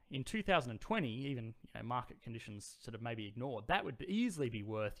 in 2020, even market conditions sort of maybe ignored, that would easily be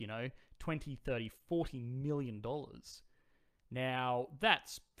worth, 20, 30, $40 million. Now,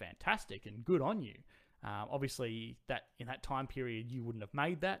 that's fantastic and good on you. Obviously, that in that time period, you wouldn't have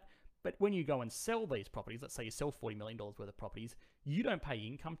made that. But when you go and sell these properties, let's say you sell $40 million worth of properties, you don't pay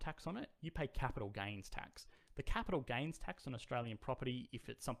income tax on it, you pay capital gains tax. The capital gains tax on Australian property, if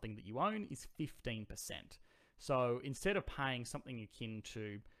it's something that you own, is 15%. So instead of paying something akin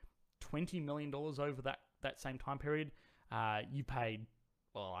to $20 million over that same time period, you paid,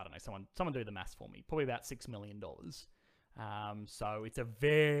 I don't know, someone do the maths for me, probably about $6 million. So it's a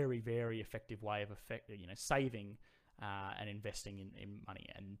very, very effective way of saving and investing in money.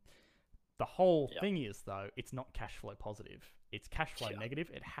 And the whole thing is, though, it's not cash flow positive. It's cash flow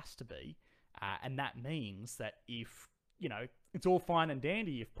negative. It has to be. And that means that if, it's all fine and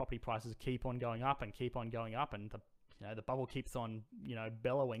dandy if property prices keep on going up and the bubble keeps on,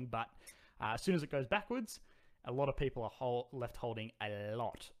 bellowing. But as soon as it goes backwards, a lot of people are left holding a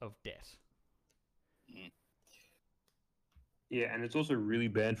lot of debt. Yeah, and it's also really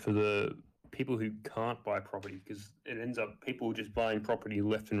bad for the people who can't buy property because it ends up people just buying property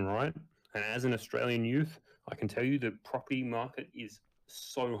left and right. And as an Australian youth, I can tell you the property market is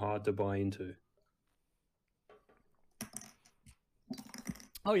so hard to buy into.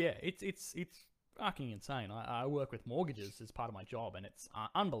 Oh yeah, it's fucking insane. I work with mortgages as part of my job, and it's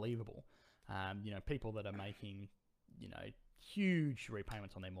unbelievable. People that are making, huge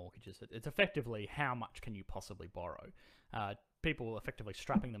repayments on their mortgages. It's effectively how much can you possibly borrow. People effectively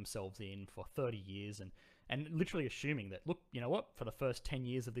strapping themselves in for 30 years and literally assuming that, look, you know what, for the first 10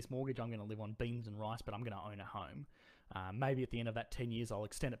 years of this mortgage, I'm going to live on beans and rice, but I'm going to own a home. Maybe at the end of that 10 years, I'll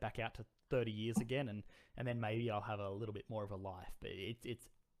extend it back out to 30 years again, and then maybe I'll have a little bit more of a life. But it's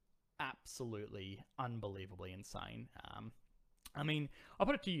absolutely unbelievably insane. I'll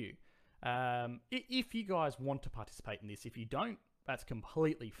put it to you. If you guys want to participate in this, if you don't, That's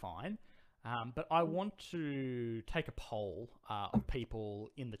completely fine. But I want to take a poll of people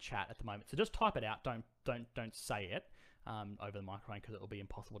in the chat at the moment. So just type it out. Don't say it over the microphone because it will be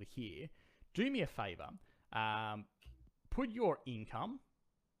impossible to hear. Do me a favor. Put your income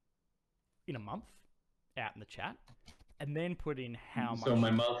in a month out in the chat, and then put in how much. So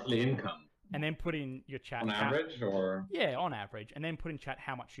my monthly income. And then put in your chat On average, or yeah, on average, and then put in chat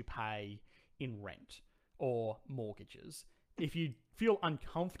how much you pay in rent or mortgages. If you feel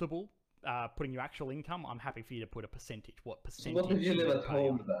uncomfortable putting your actual income, I'm happy for you to put a percentage. What percentage? what if you live at pay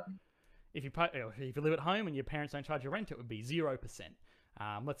home on. then? If you live at home and your parents don't charge you rent, it would be 0%.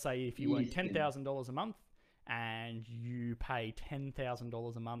 Let's say if you earn Easy. $10,000 a month and you pay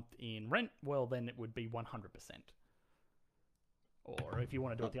 $10,000 a month in rent, well, then it would be 100%. Or if you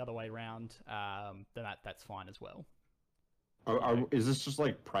want to do it the other way around, then that's fine as well. Is this just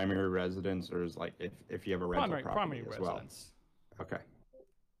like primary residence, or is like if you have a rental property as well? Residence. Okay.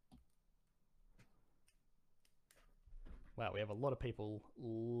 Wow, we have a lot of people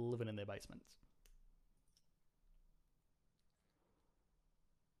living in their basements.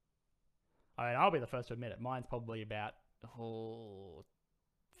 I mean, I'll be the first to admit it. Mine's probably about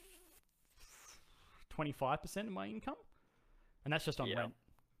 25% of my income, and that's just on rent.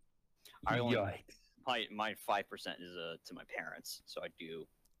 I only, Yikes. my 5% is to my parents, so I do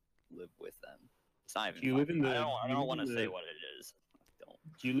live with them. It's not even. Do you live in the? I don't want to say what it is. Don't.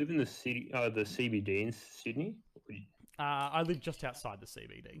 Do you live in the city, the CBD in Sydney? I live just outside the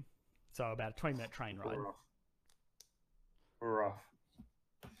CBD, so about a 20-minute train ride. Rough.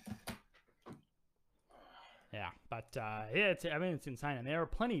 Yeah, but yeah, it's insane, and there are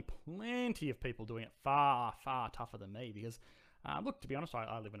plenty of people doing it far tougher than me because, look, to be honest,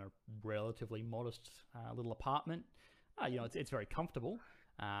 I live in a relatively modest little apartment. It's very comfortable,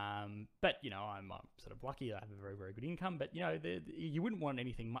 but I'm sort of lucky. I have a very, very good income, but you wouldn't want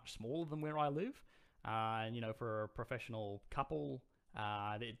anything much smaller than where I live. For a professional couple,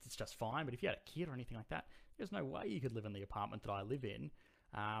 it's just fine. But if you had a kid or anything like that, there's no way you could live in the apartment that I live in.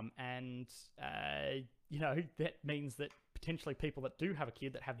 That means that potentially people that do have a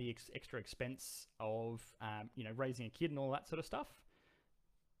kid that have the extra expense of, raising a kid and all that sort of stuff,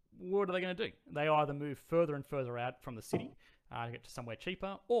 what are they going to do? They either move further and further out from the city to get to somewhere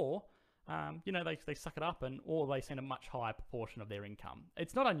cheaper, or they suck it up or they send a much higher proportion of their income.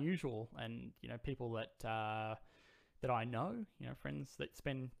 It's not unusual, and people that I know, friends that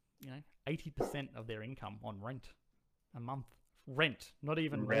spend 80% of their income on rent a month. Rent, not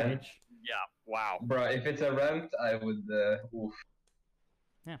even Rent? mortgage. Yeah. Wow. Bro, if it's a rent, I would. Oof.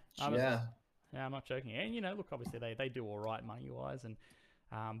 Yeah. Yeah. Yeah, I'm not joking. And look, obviously they do all right money wise, and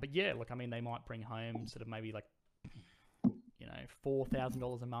but yeah, look, I mean, they might bring home sort of maybe like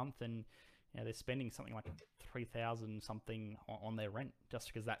 $4,000 a month, and they're spending something like 3,000 something on their rent just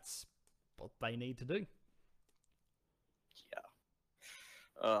because that's what they need to do.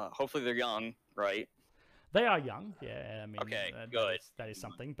 Yeah. Hopefully they're young, right? They are young, yeah. I mean, okay, good. That is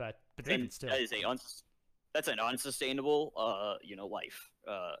something, but even still, that's an unsustainable, life.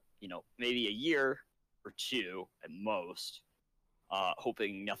 Maybe a year or two at most.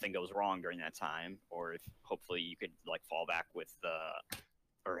 Hoping nothing goes wrong during that time, or if hopefully you could fall back with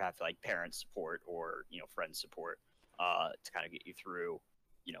or have parent support or friend support to kind of get you through.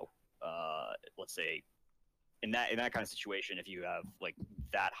 Let's say in that kind of situation, if you have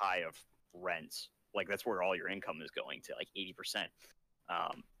that high of rent. That's where all your income is going to 80%.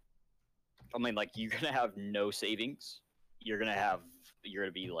 You're gonna have no savings. You're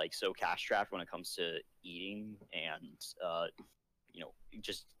gonna be so cash strapped when it comes to eating and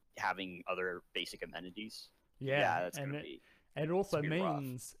just having other basic amenities. Yeah, that's and gonna be. And it also rough.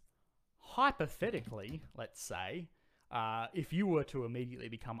 means, hypothetically, let's say, if you were to immediately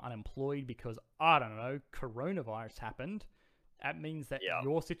become unemployed because, I don't know, coronavirus happened, that means that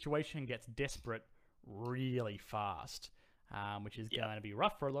your situation gets desperate really fast, which is going to be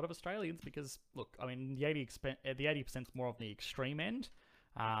rough for a lot of Australians because, look, I mean, the 80% is more of the extreme end,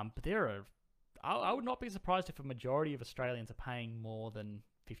 but I would not be surprised if a majority of Australians are paying more than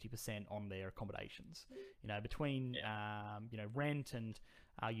 50% on their accommodations. Between rent and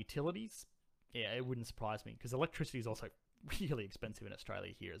utilities, it wouldn't surprise me because electricity is also really expensive in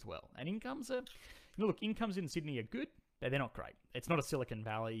Australia here as well. And incomes are, incomes in Sydney are good. They're not great. It's not a Silicon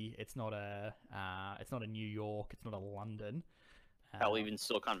Valley. It's not a New York. It's not a London. Hell, even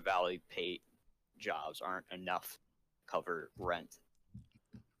Silicon Valley paid jobs aren't enough to cover rent.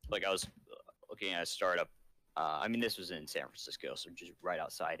 I was looking at a startup. This was in San Francisco, so just right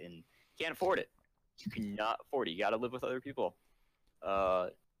outside, and you can't afford it. You cannot afford it. You got to live with other people.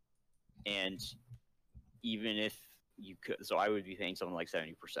 And even if you could. So I would be paying something like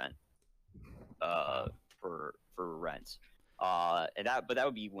 70% for rent. And that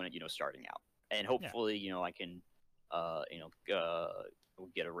would be when starting out, and hopefully I can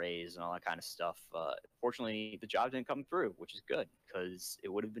get a raise and all that kind of stuff. Fortunately, the job didn't come through, which is good because it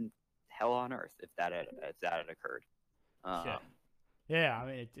would have been hell on earth if that had occurred. Yeah, I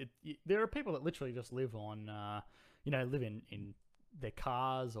mean, there are people that literally just live on, live in their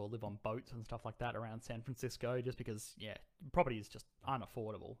cars or live on boats and stuff like that around San Francisco, just because property is just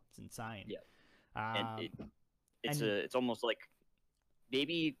unaffordable. It's insane. Yeah, and it's almost like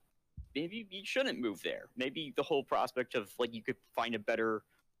maybe you shouldn't move there. Maybe the whole prospect of like you could find a better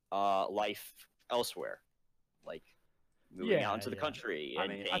life elsewhere, like moving out into the country and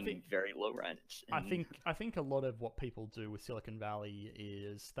paying very low rent. And... I think a lot of what people do with Silicon Valley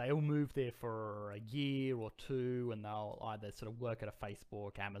is they'll move there for a year or two, and they'll either sort of work at a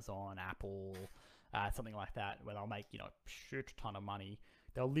Facebook, Amazon, Apple, something like that, where they'll make a shit ton of money.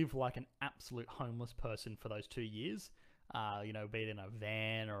 They'll live like an absolute homeless person for those 2 years. Be it in a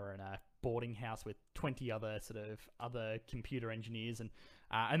van or in a boarding house with 20 other computer engineers, and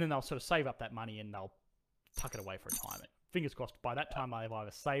then they'll sort of save up that money and they'll tuck it away for retirement. Fingers crossed, by that time they've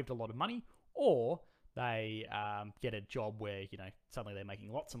either saved a lot of money or they get a job where suddenly they're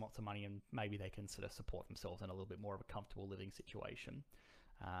making lots and lots of money, and maybe they can sort of support themselves in a little bit more of a comfortable living situation.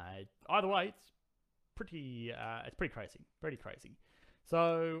 Either way, it's pretty crazy.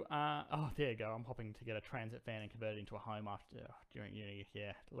 So, there you go. I'm hoping to get a transit van and convert it into a home during uni.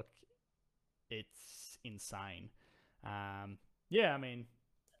 Yeah, look, it's insane. I mean,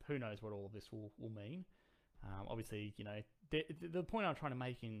 who knows what all of this will mean. Obviously, the point I'm trying to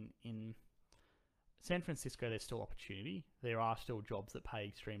make in San Francisco, there's still opportunity. There are still jobs that pay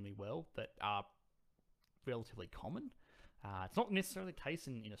extremely well that are relatively common. It's not necessarily the case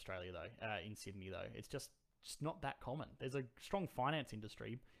in Australia, though, in Sydney, though. It's just not that common. There's a strong finance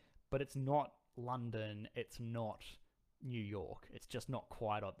industry, but it's not London, it's not New York. It's just not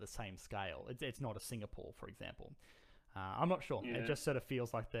quite at the same scale. It's not a Singapore, for example. I'm not sure. Yeah. It just sort of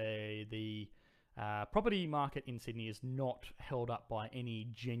feels like the property market in Sydney is not held up by any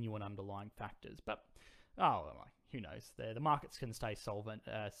genuine underlying factors. But, who knows? The markets can stay solvent,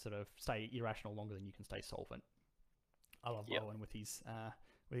 stay irrational longer than you can stay solvent. I love Owen with his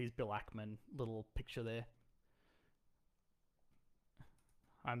Bill Ackman little picture there.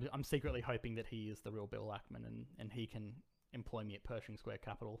 I'm secretly hoping that he is the real Bill Ackman and he can employ me at Pershing Square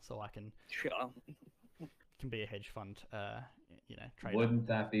Capital so I can be a hedge fund trader. Wouldn't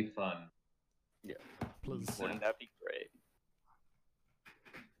that be fun? Yeah. Please. Wouldn't that be great?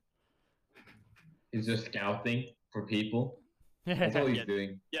 He's just scouting for people. That's all he's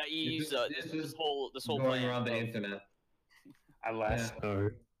doing. Yeah, he's this whole going plan around the internet.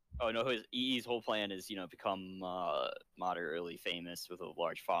 Oh no, his whole plan is become moderately famous with a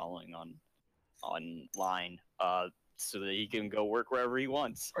large following online, so that he can go work wherever he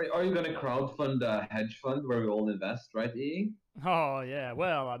wants. Are you going to crowdfund a hedge fund where we all invest, right, E? Oh yeah,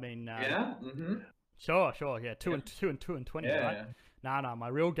 well I mean. Sure, yeah, 2 and 20, yeah, right? Yeah. No. My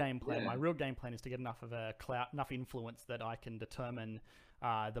real game plan is to get enough of a clout, enough influence that I can determine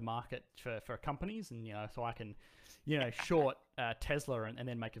the market for companies, and so I can, short Tesla and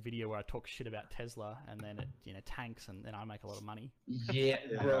then make a video where I talk shit about Tesla, and then it tanks, and then I make a lot of money. Yeah,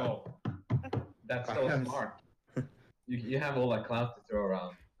 bro, that's so smart. You have all that clout to throw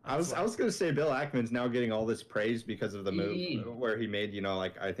around. I was gonna say Bill Ackman's now getting all this praise because of the move where he made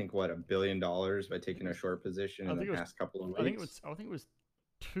I think $1 billion by taking a short position in the past couple of weeks. I think it was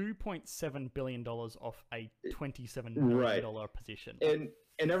 $2.7 billion off a $27 million position.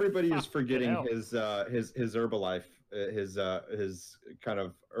 And everybody is forgetting his Herbalife, his kind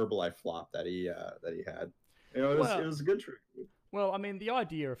of Herbalife flop that he had. It was a good trick. Well, I mean, the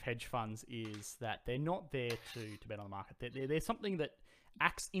idea of hedge funds is that they're not there to bet on the market. They're something that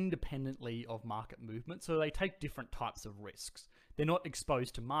acts independently of market movement, so they take different types of risks. They're not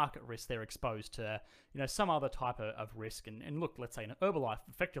exposed to market risk, they're exposed to some other type of risk. And look, let's say in Herbalife,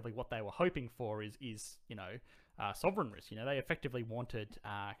 effectively what they were hoping for is sovereign risk. They effectively wanted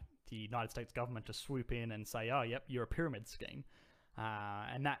the United States government to swoop in and say, oh, yep, you're a pyramid scheme.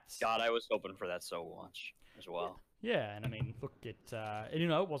 And that's... God, I was hoping for that so much as well. Yeah, and I mean, look, it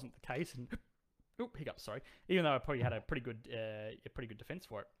wasn't the case, and hiccups, sorry. Even though I probably had a pretty good defense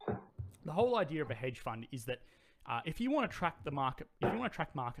for it. The whole idea of a hedge fund is that if you want to track the market, if you want to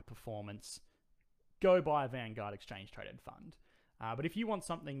track market performance, go buy a Vanguard exchange traded fund. But if you want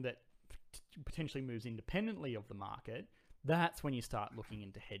something that potentially moves independently of the market, that's when you start looking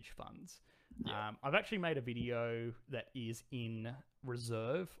into hedge funds. Yeah. I've actually made a video that is in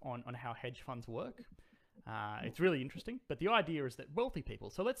reserve on how hedge funds work. It's really interesting, but the idea is that wealthy people.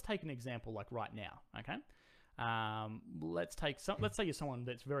 So let's take an example like right now, okay? Let's say you're someone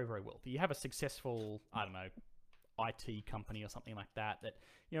that's very, very wealthy. You have a successful, I don't know, IT company or something like that. That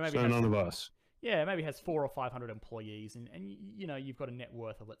maybe So has, none of us. yeah, maybe has 400 or 500 employees, and you've got a net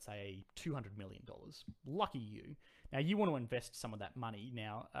worth of, let's say, $200 million. Lucky you. Now you want to invest some of that money.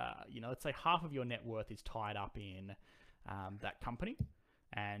 Now, let's say half of your net worth is tied up in that company,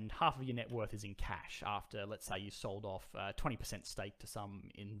 and half of your net worth is in cash after, let's say, you sold off 20% stake to some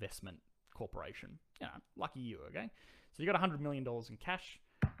investment corporation. Lucky you, okay? So you got $100 million in cash.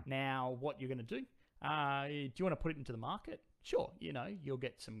 Now, what you're going to do? Do you want to put it into the market? Sure, you'll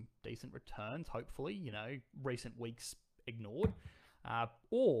get some decent returns, hopefully, recent weeks ignored.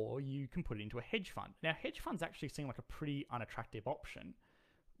 Or you can put it into a hedge fund. Now, hedge funds actually seem like a pretty unattractive option.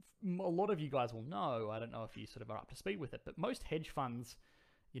 A lot of you guys will know, I don't know if you sort of are up to speed with it, but most hedge funds,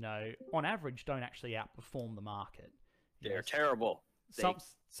 on average, don't actually outperform the market. They're terrible.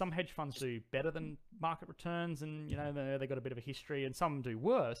 Some hedge funds do better than market returns, and they've got a bit of a history, and some do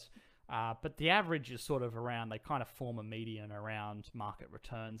worse. But the average is sort of around, they kind of form a median around market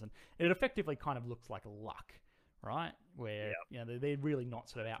returns, and it effectively kind of looks like luck, right? Where they're really not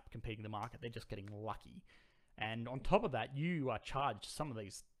sort of out competing the market, they're just getting lucky. And on top of that, you are charged, some of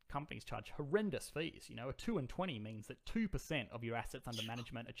these companies charge horrendous fees. A 2 and 20 means that 2% of your assets under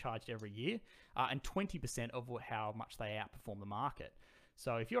management are charged every year, and 20% of how much they outperform the market.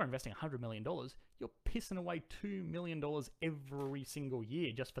 So if you're investing $100 million, you're pissing away $2 million every single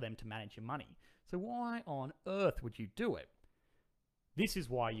year just for them to manage your money. So why on earth would you do it? This is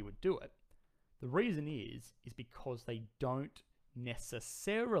why you would do it. The reason is because they don't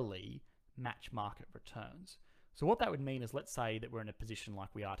necessarily match market returns. So what that would mean is, let's say that we're in a position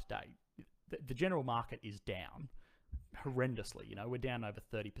like we are today. The general market is down horrendously. We're down over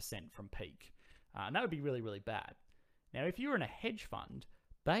 30% from peak. And that would be really, really bad. Now, if you're in a hedge fund,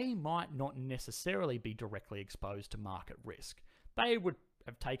 they might not necessarily be directly exposed to market risk. They would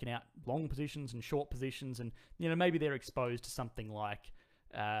have taken out long positions and short positions, and maybe they're exposed to something like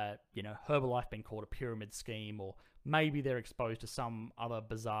Herbalife being called a pyramid scheme, or maybe they're exposed to some other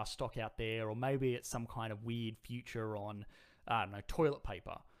bizarre stock out there, or maybe it's some kind of weird future on, I don't know, toilet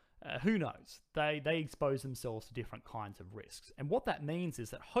paper. Who knows? They expose themselves to different kinds of risks. And what that means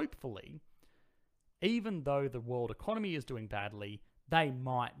is that hopefully, even though the world economy is doing badly, they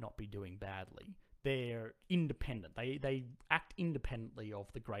might not be doing badly. They're independent. They act independently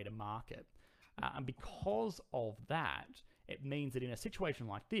of the greater market. And because of that, it means that in a situation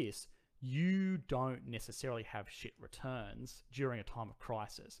like this, you don't necessarily have shit returns during a time of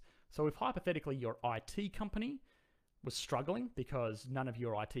crisis. So if hypothetically your IT company was struggling because none of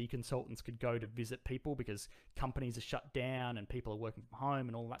your IT consultants could go to visit people because companies are shut down and people are working from home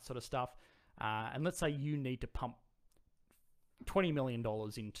and all that sort of stuff, and let's say you need to pump $20 million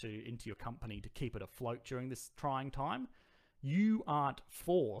into your company to keep it afloat during this trying time, you aren't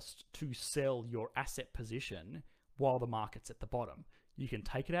forced to sell your asset position while the market's at the bottom. You can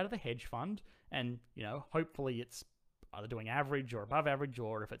take it out of the hedge fund, and hopefully it's either doing average or above average,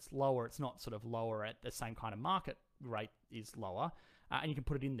 or if it's lower, it's not sort of lower at the same kind of market rate is lower, and you can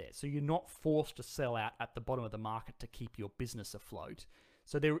put it in there. So you're not forced to sell out at the bottom of the market to keep your business afloat.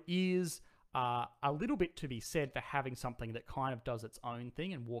 So there is a little bit to be said for having something that kind of does its own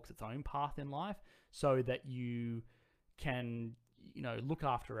thing and walks its own path in life, so that you can look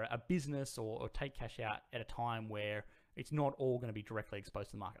after a business or take cash out at a time where it's not all going to be directly exposed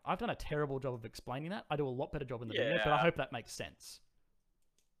to the market. I've done a terrible job of explaining that. I do a lot better job in the video, but I hope that makes sense.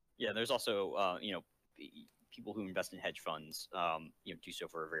 Yeah, there's also people who invest in hedge funds do so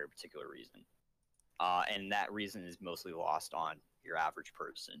for a very particular reason, and that reason is mostly lost on your average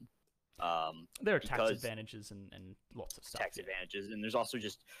person. There are tax advantages and lots of stuff. Tax advantages, and there's also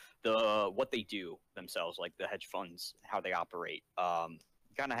just what they do themselves, like the hedge funds, how they operate.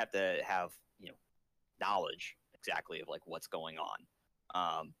 You kind of have to have knowledge exactly of like what's going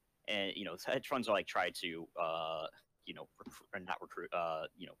on. And hedge funds are like try to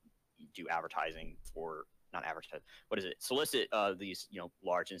do advertising for not advertise. What is it? Solicit these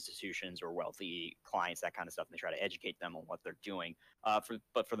large institutions or wealthy clients, that kind of stuff, and they try to educate them on what they're doing.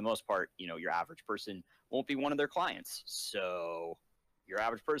 But for the most part, your average person won't be one of their clients. So your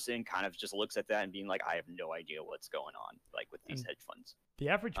average person kind of just looks at that and being like, I have no idea what's going on, like with these hedge funds. The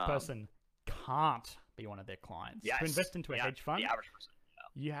average person can't be one of their clients. Yes. To invest into a hedge fund, the average person,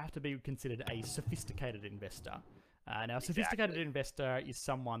 you have to be considered a sophisticated investor. Now, a sophisticated investor is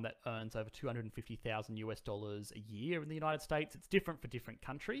someone that earns over $250,000 a year in the United States. It's different for different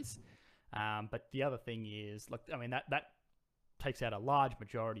countries. But the other thing is, that takes out a large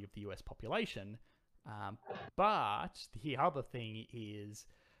majority of the US population. But the other thing is,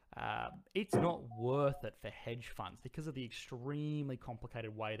 it's not worth it for hedge funds because of the extremely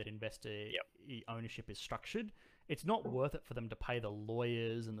complicated way that investor ownership is structured. It's not worth it for them to pay the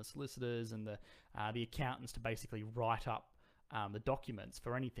lawyers and the solicitors and the accountants to basically write up the documents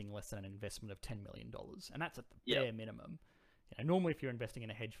for anything less than an investment of $10 million, and that's at the bare minimum. You know, normally, if you're investing in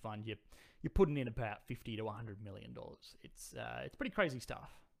a hedge fund, you're putting in about $50 to $100 million. It's pretty crazy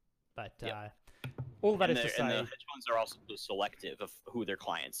stuff. But all that is to say, and the hedge funds are also selective of who their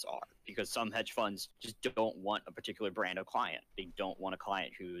clients are, because some hedge funds just don't want a particular brand of client. They don't want a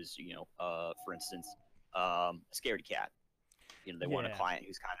client who's, for instance, a scaredy cat. They want a client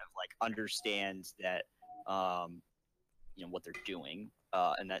who's kind of like understands that, what they're doing,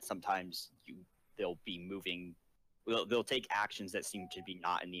 and that sometimes they'll be moving. They'll take actions that seem to be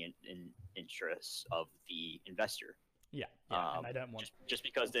not in the interests of the investor. Yeah, and they don't want just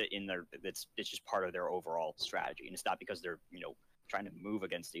because it's just part of their overall strategy, and it's not because they're trying to move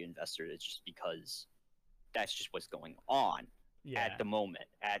against the investor. It's just because that's just what's going on at the moment,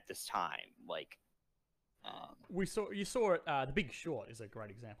 at this time. Like, you saw it. The Big Short is a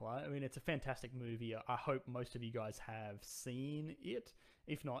great example. I mean, it's a fantastic movie. I hope most of you guys have seen it.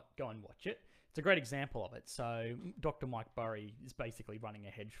 If not, go and watch it. It's a great example of it. So Dr. Mike Burry is basically running a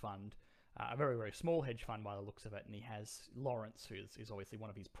hedge fund, a very, very small hedge fund by the looks of it, and he has Lawrence, who is obviously one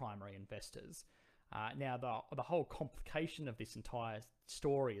of his primary investors. Now, the whole complication of this entire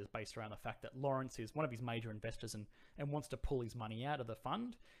story is based around the fact that Lawrence is one of his major investors and wants to pull his money out of the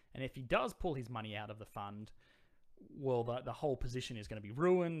fund. And if he does pull his money out of the fund, well, the whole position is going to be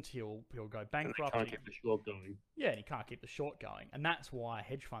ruined. He'll go bankrupt. And he can't keep the short going. Yeah, and he can't keep the short going. And that's why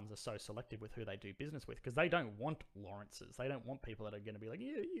hedge funds are so selective with who they do business with, because they don't want Lawrences. They don't want people that are going to be like,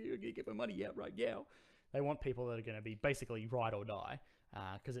 yeah, you're going to get my money out right now. They want people that are going to be basically ride or die.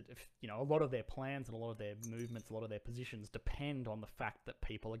 Because a lot of their plans and a lot of their movements, a lot of their positions depend on the fact that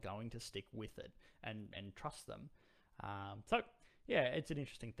people are going to stick with it and trust them. So, yeah, it's an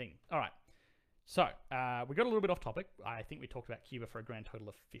interesting thing. All right. So, we got a little bit off topic. I think we talked about Cuba for a grand total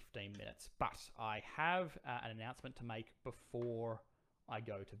of 15 minutes. But I have an announcement to make before I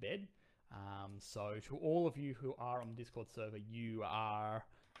go to bed. So, to all of you who are on the Discord server, you are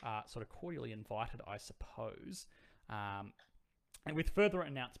sort of cordially invited, I suppose. And with further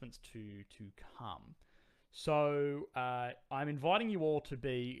announcements to come. So, I'm inviting you all to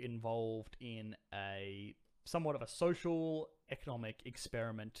be involved in somewhat of a social economic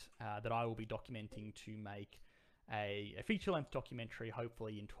experiment that I will be documenting to make a feature-length documentary,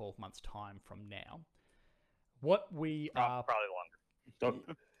 hopefully in 12 months' time from now. What we are probably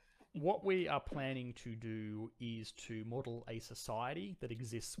longer. What we are planning to do is to model a society that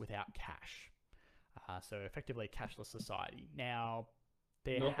exists without cash. So effectively a cashless society. Now,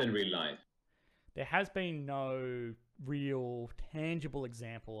 not in real life. There has been no real tangible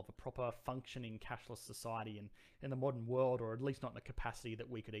example of a proper functioning cashless society in the modern world, or at least not in the capacity that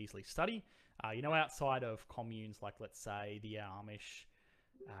we could easily study. Outside of communes like, let's say, the Amish,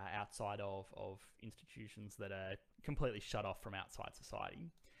 outside of institutions that are completely shut off from outside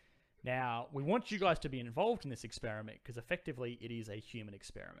society. Now, we want you guys to be involved in this experiment because effectively it is a human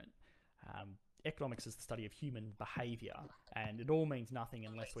experiment. Economics is the study of human behavior, and it all means nothing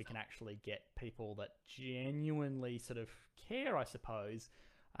unless we can actually get people that genuinely sort of care, I suppose,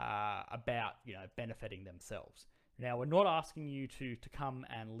 about benefiting themselves. Now, we're not asking you to come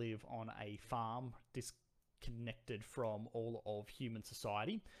and live on a farm disconnected from all of human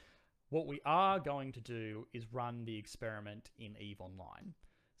society. What we are going to do is run the experiment in EVE Online.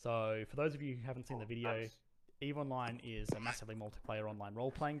 So, for those of you who haven't seen the video, EVE Online is a massively multiplayer online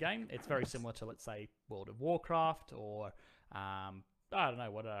role-playing game. It's very similar to, let's say, World of Warcraft, or I don't know,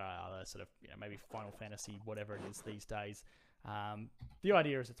 what other sort of, maybe Final Fantasy, whatever it is these days. The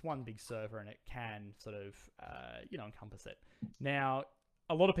idea is it's one big server and it can sort of, encompass it. Now,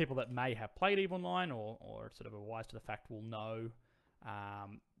 a lot of people that may have played EVE Online or sort of are wise to the fact will know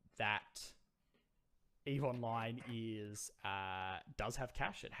that EVE Online does have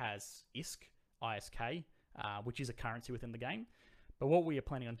cash. It has ISK, which is a currency within the game. But what we are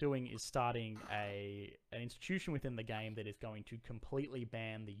planning on doing is starting an institution within the game that is going to completely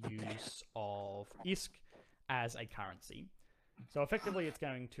ban the use of ISK as a currency. So effectively, it's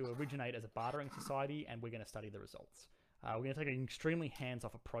going to originate as a bartering society, and we're going to study the results. We're going to take an extremely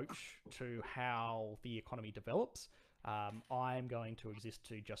hands-off approach to how the economy develops. I'm going to exist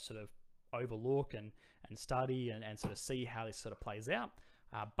to just sort of overlook and study and sort of see how this sort of plays out.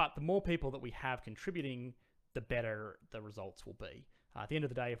 But the more people that we have contributing, the better the results will be. At the end of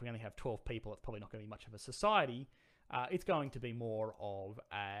the day, if we only have 12 people, it's probably not going to be much of a society. It's going to be more of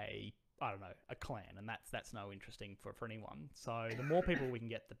I don't know, a clan, and that's no interesting for anyone. So the more people we can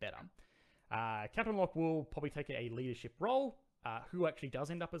get, the better. Captain Locke will probably take a leadership role. Who actually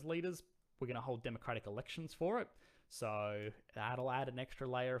does end up as leaders, we're going to hold democratic elections for it. So that'll add an extra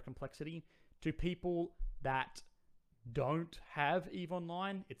layer of complexity. To people that don't have EVE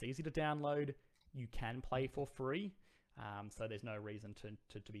Online, it's easy to download. You can play for free. So there's no reason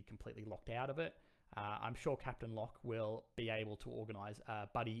to be completely locked out of it. I'm sure Captain Locke will be able to organise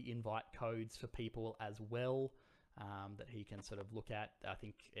buddy invite codes for people as well that he can sort of look at. I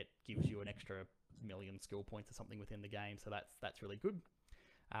think it gives you an extra 1 million skill points or something within the game, so that's really good.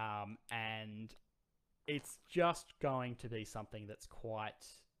 And it's just going to be something that's quite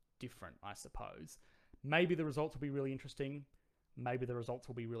different, I suppose. Maybe the results will be really interesting. Maybe the results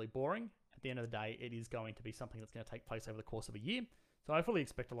will be really boring. At the end of the day, it is going to be something that's going to take place over the course of a year. So I fully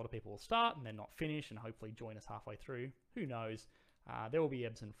expect a lot of people will start and then not finish and hopefully join us halfway through. Who knows? There will be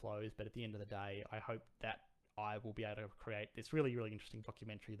ebbs and flows, but at the end of the day, I hope that I will be able to create this really, really interesting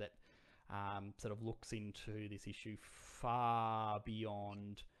documentary that sort of looks into this issue far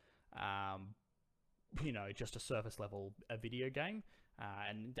beyond, you know, just a surface level video game,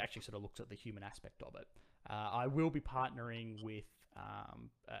 and actually sort of looks at the human aspect of it. I will be partnering with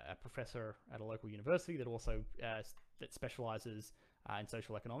a professor at a local university that also that specializes in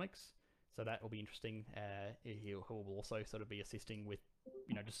social economics. So that will be interesting. He will also sort of be assisting with,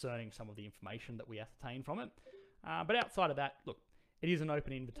 you know, discerning some of the information that we ascertain from it. But outside of that, look, it is an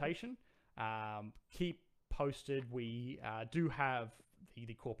open invitation. Keep posted. We do have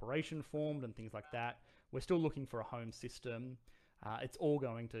the corporation formed and things like that. We're still looking for a home system. It's all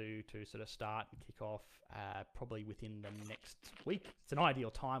going to sort of start and kick off probably within the next week. It's an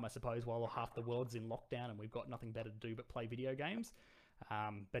ideal time, I suppose, while half the world's in lockdown and we've got nothing better to do but play video games.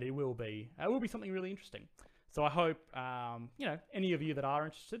 But it will be something really interesting. So I hope you know, any of you that are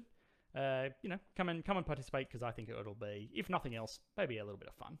interested, you know, come and participate, because I think it'll be, if nothing else, maybe a little bit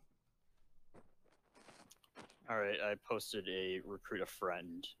of fun. All right, I posted a recruit a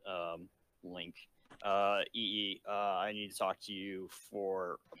friend link. EE, I need to talk to you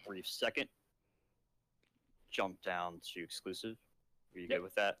for a brief second. Jump down to exclusive. Are you good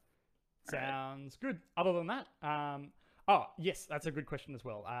with that? Sounds good. Other than that, oh yes, that's a good question as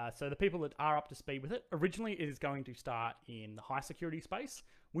well. So the people that are up to speed with it, originally it is going to start in the high security space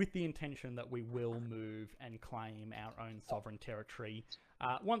with the intention that we will move and claim our own sovereign territory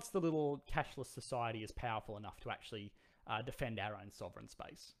once the little cashless society is powerful enough to actually defend our own sovereign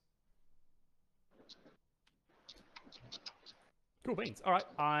space. Cool beans. All right,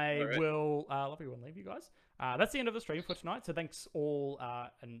 I will love everyone leave you guys. That's the end of the stream for tonight. So thanks all,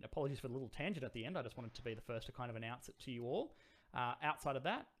 and apologies for the little tangent at the end. I just wanted to be the first to kind of announce it to you all. Outside of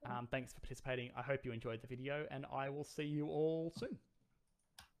that, thanks for participating. I hope you enjoyed the video, and I will see you all soon.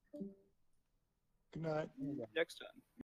 Good night. Next time.